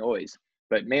just white noise.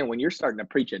 But man, when you're starting to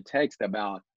preach a text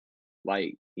about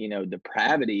like,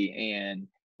 depravity and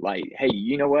like, hey,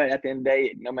 you know what, at the end of the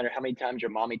day, no matter how many times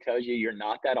your mommy tells you you're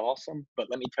not that awesome, but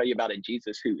let me tell you about a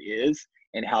Jesus who is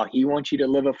and how he wants you to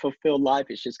live a fulfilled life.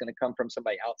 It's just going to come from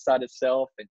somebody outside of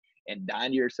self and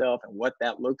dying to yourself and what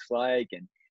that looks like, and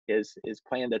his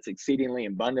plan that's exceedingly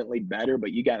abundantly better,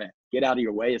 but you got to get out of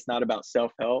your way. It's not about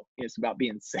self-help. It's about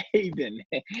being saved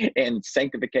and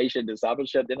sanctification,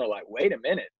 discipleship. Then they're like, wait a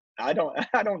minute. I don't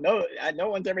know. No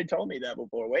one's ever told me that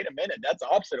before. Wait a minute. That's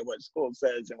opposite of what school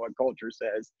says and what culture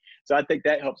says. So I think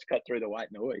that helps cut through the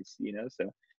white noise, So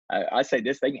I say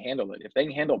this, they can handle it. If they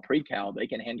can handle pre-cal, they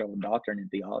can handle doctrine and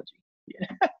theology.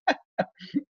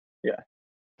 Yeah.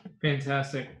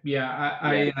 Fantastic.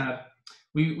 Yeah.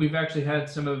 We've actually had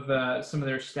some of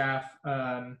their staff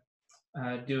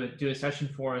do a session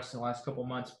for us in the last couple of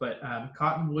months, but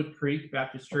Cottonwood Creek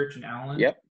Baptist Church in Allen.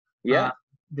 Yep. Yeah.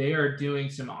 They are doing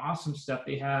some awesome stuff.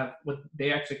 They have what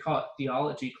they actually call it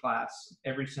theology class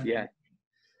every Sunday.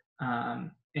 Yeah.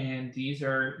 And these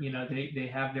are, they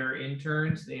have their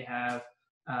interns, they have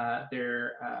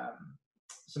their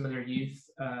some of their youth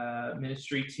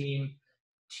ministry team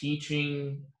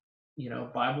teaching,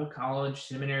 Bible college,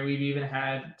 seminary. We've even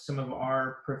had some of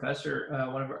our professor,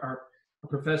 a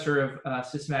professor of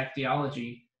systematic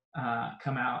theology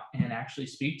come out and actually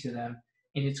speak to them.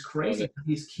 And it's crazy.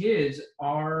 These kids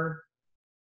are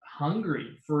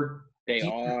hungry for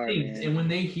deeper things. Man. And when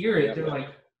they hear it, they're like,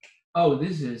 oh,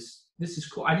 this is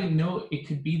cool. I didn't know it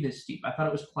could be this deep. I thought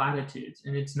it was platitudes,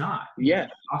 and it's not. Yeah.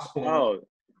 The gospel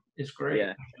is great.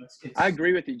 Yeah. I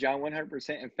agree with you, John,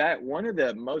 100%. In fact, one of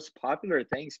the most popular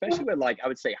things, especially with I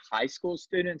would say high school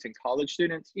students and college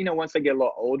students, once they get a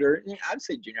little older, I'd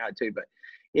say junior high too, but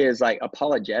is like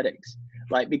apologetics.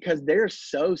 Because they're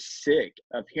so sick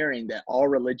of hearing that all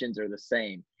religions are the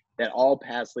same, that all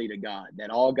paths lead to God, that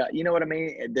all God, you know what I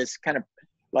mean? This kind of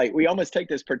we almost take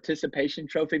this participation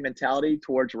trophy mentality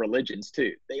towards religions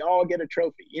too. They all get a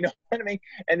trophy, you know what I mean?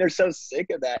 And they're so sick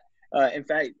of that. In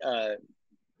fact,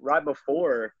 right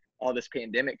before all this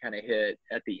pandemic kind of hit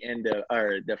at the end of,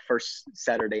 or the first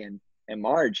Saturday in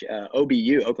March,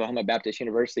 OBU, Oklahoma Baptist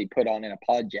University, put on an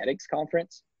apologetics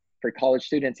conference for college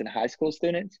students and high school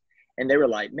students. And they were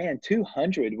like, man,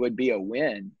 200 would be a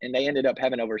win. And they ended up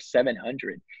having over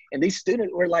 700. And these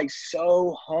students were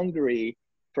so hungry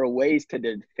for ways to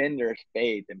defend their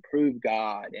faith and prove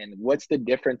God and what's the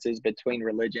differences between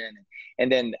religion.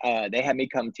 And then they had me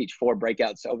come teach 4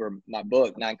 breakouts over my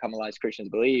book, 9 Common Lies Christians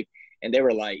Believe. And they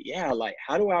were like, yeah, like,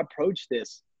 how do I approach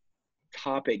this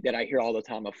topic that I hear all the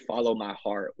time of follow my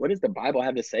heart? What does the Bible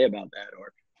have to say about that?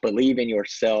 Or believe in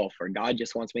yourself, or God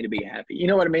just wants me to be happy. You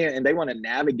know what I mean? And they want to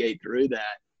navigate through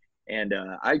that. And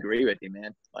I agree with you,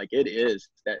 man. Like, it is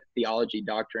that theology,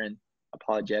 doctrine,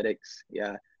 apologetics.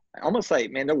 Yeah. Almost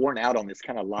like, man, they're worn out on this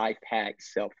kind of life hack,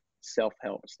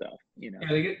 self-help stuff, you know?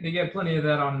 Yeah, they get plenty of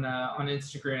that on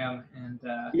Instagram. And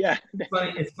Yeah.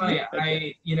 it's funny.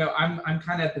 I'm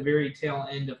kind of at the very tail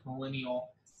end of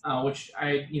millennial, which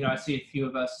I see a few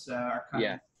of us are kind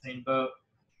of in the same boat.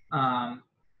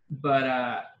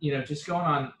 But just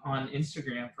going on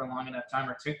Instagram for a long enough time,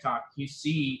 or TikTok, you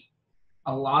see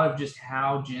a lot of just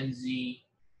how Gen Z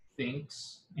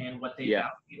thinks and what they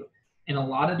value. And a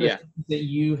lot of the things that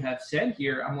you have said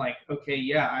here, I'm like, okay,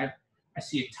 yeah, I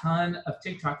see a ton of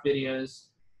TikTok videos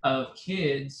of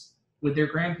kids with their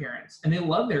grandparents, and they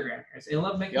love their grandparents. They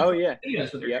love making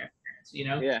videos with their grandparents, you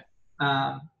know? Yeah.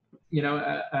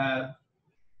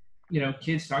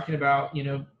 Kids talking about,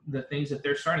 the things that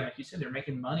they're starting. Like you said, they're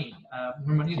making money,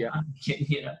 more money than I'm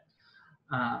getting,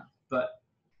 but.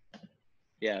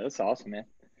 Yeah, that's awesome, man.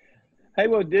 Hey,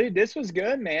 well, dude, this was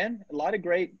good, man. A lot of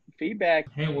great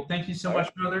feedback. Hey, well, thank you so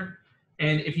much, brother.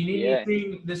 And if you need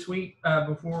anything this week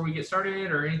before we get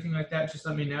started or anything like that, just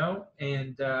let me know.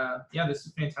 And this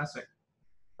is fantastic.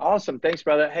 Awesome. Thanks,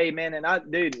 brother. Hey, man.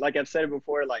 And dude, like I've said it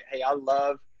before, like, hey, I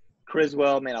love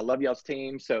Criswell, man. I love y'all's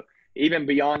team. So even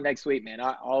beyond next week, man,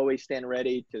 I always stand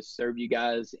ready to serve you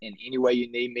guys in any way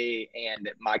you need me and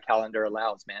my calendar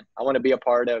allows, man. I want to be a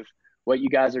part of what you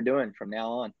guys are doing from now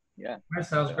on. Yeah. That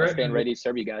sounds great. I'll stand ready to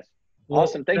serve you guys. Well,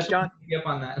 awesome. Thanks, John. Up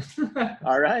on that.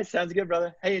 All right. Sounds good,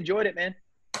 brother. Hey, enjoyed it, man.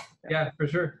 Yeah, for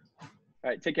sure. All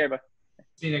right. Take care, bud.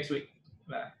 See you next week.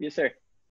 Bye. Yes, sir.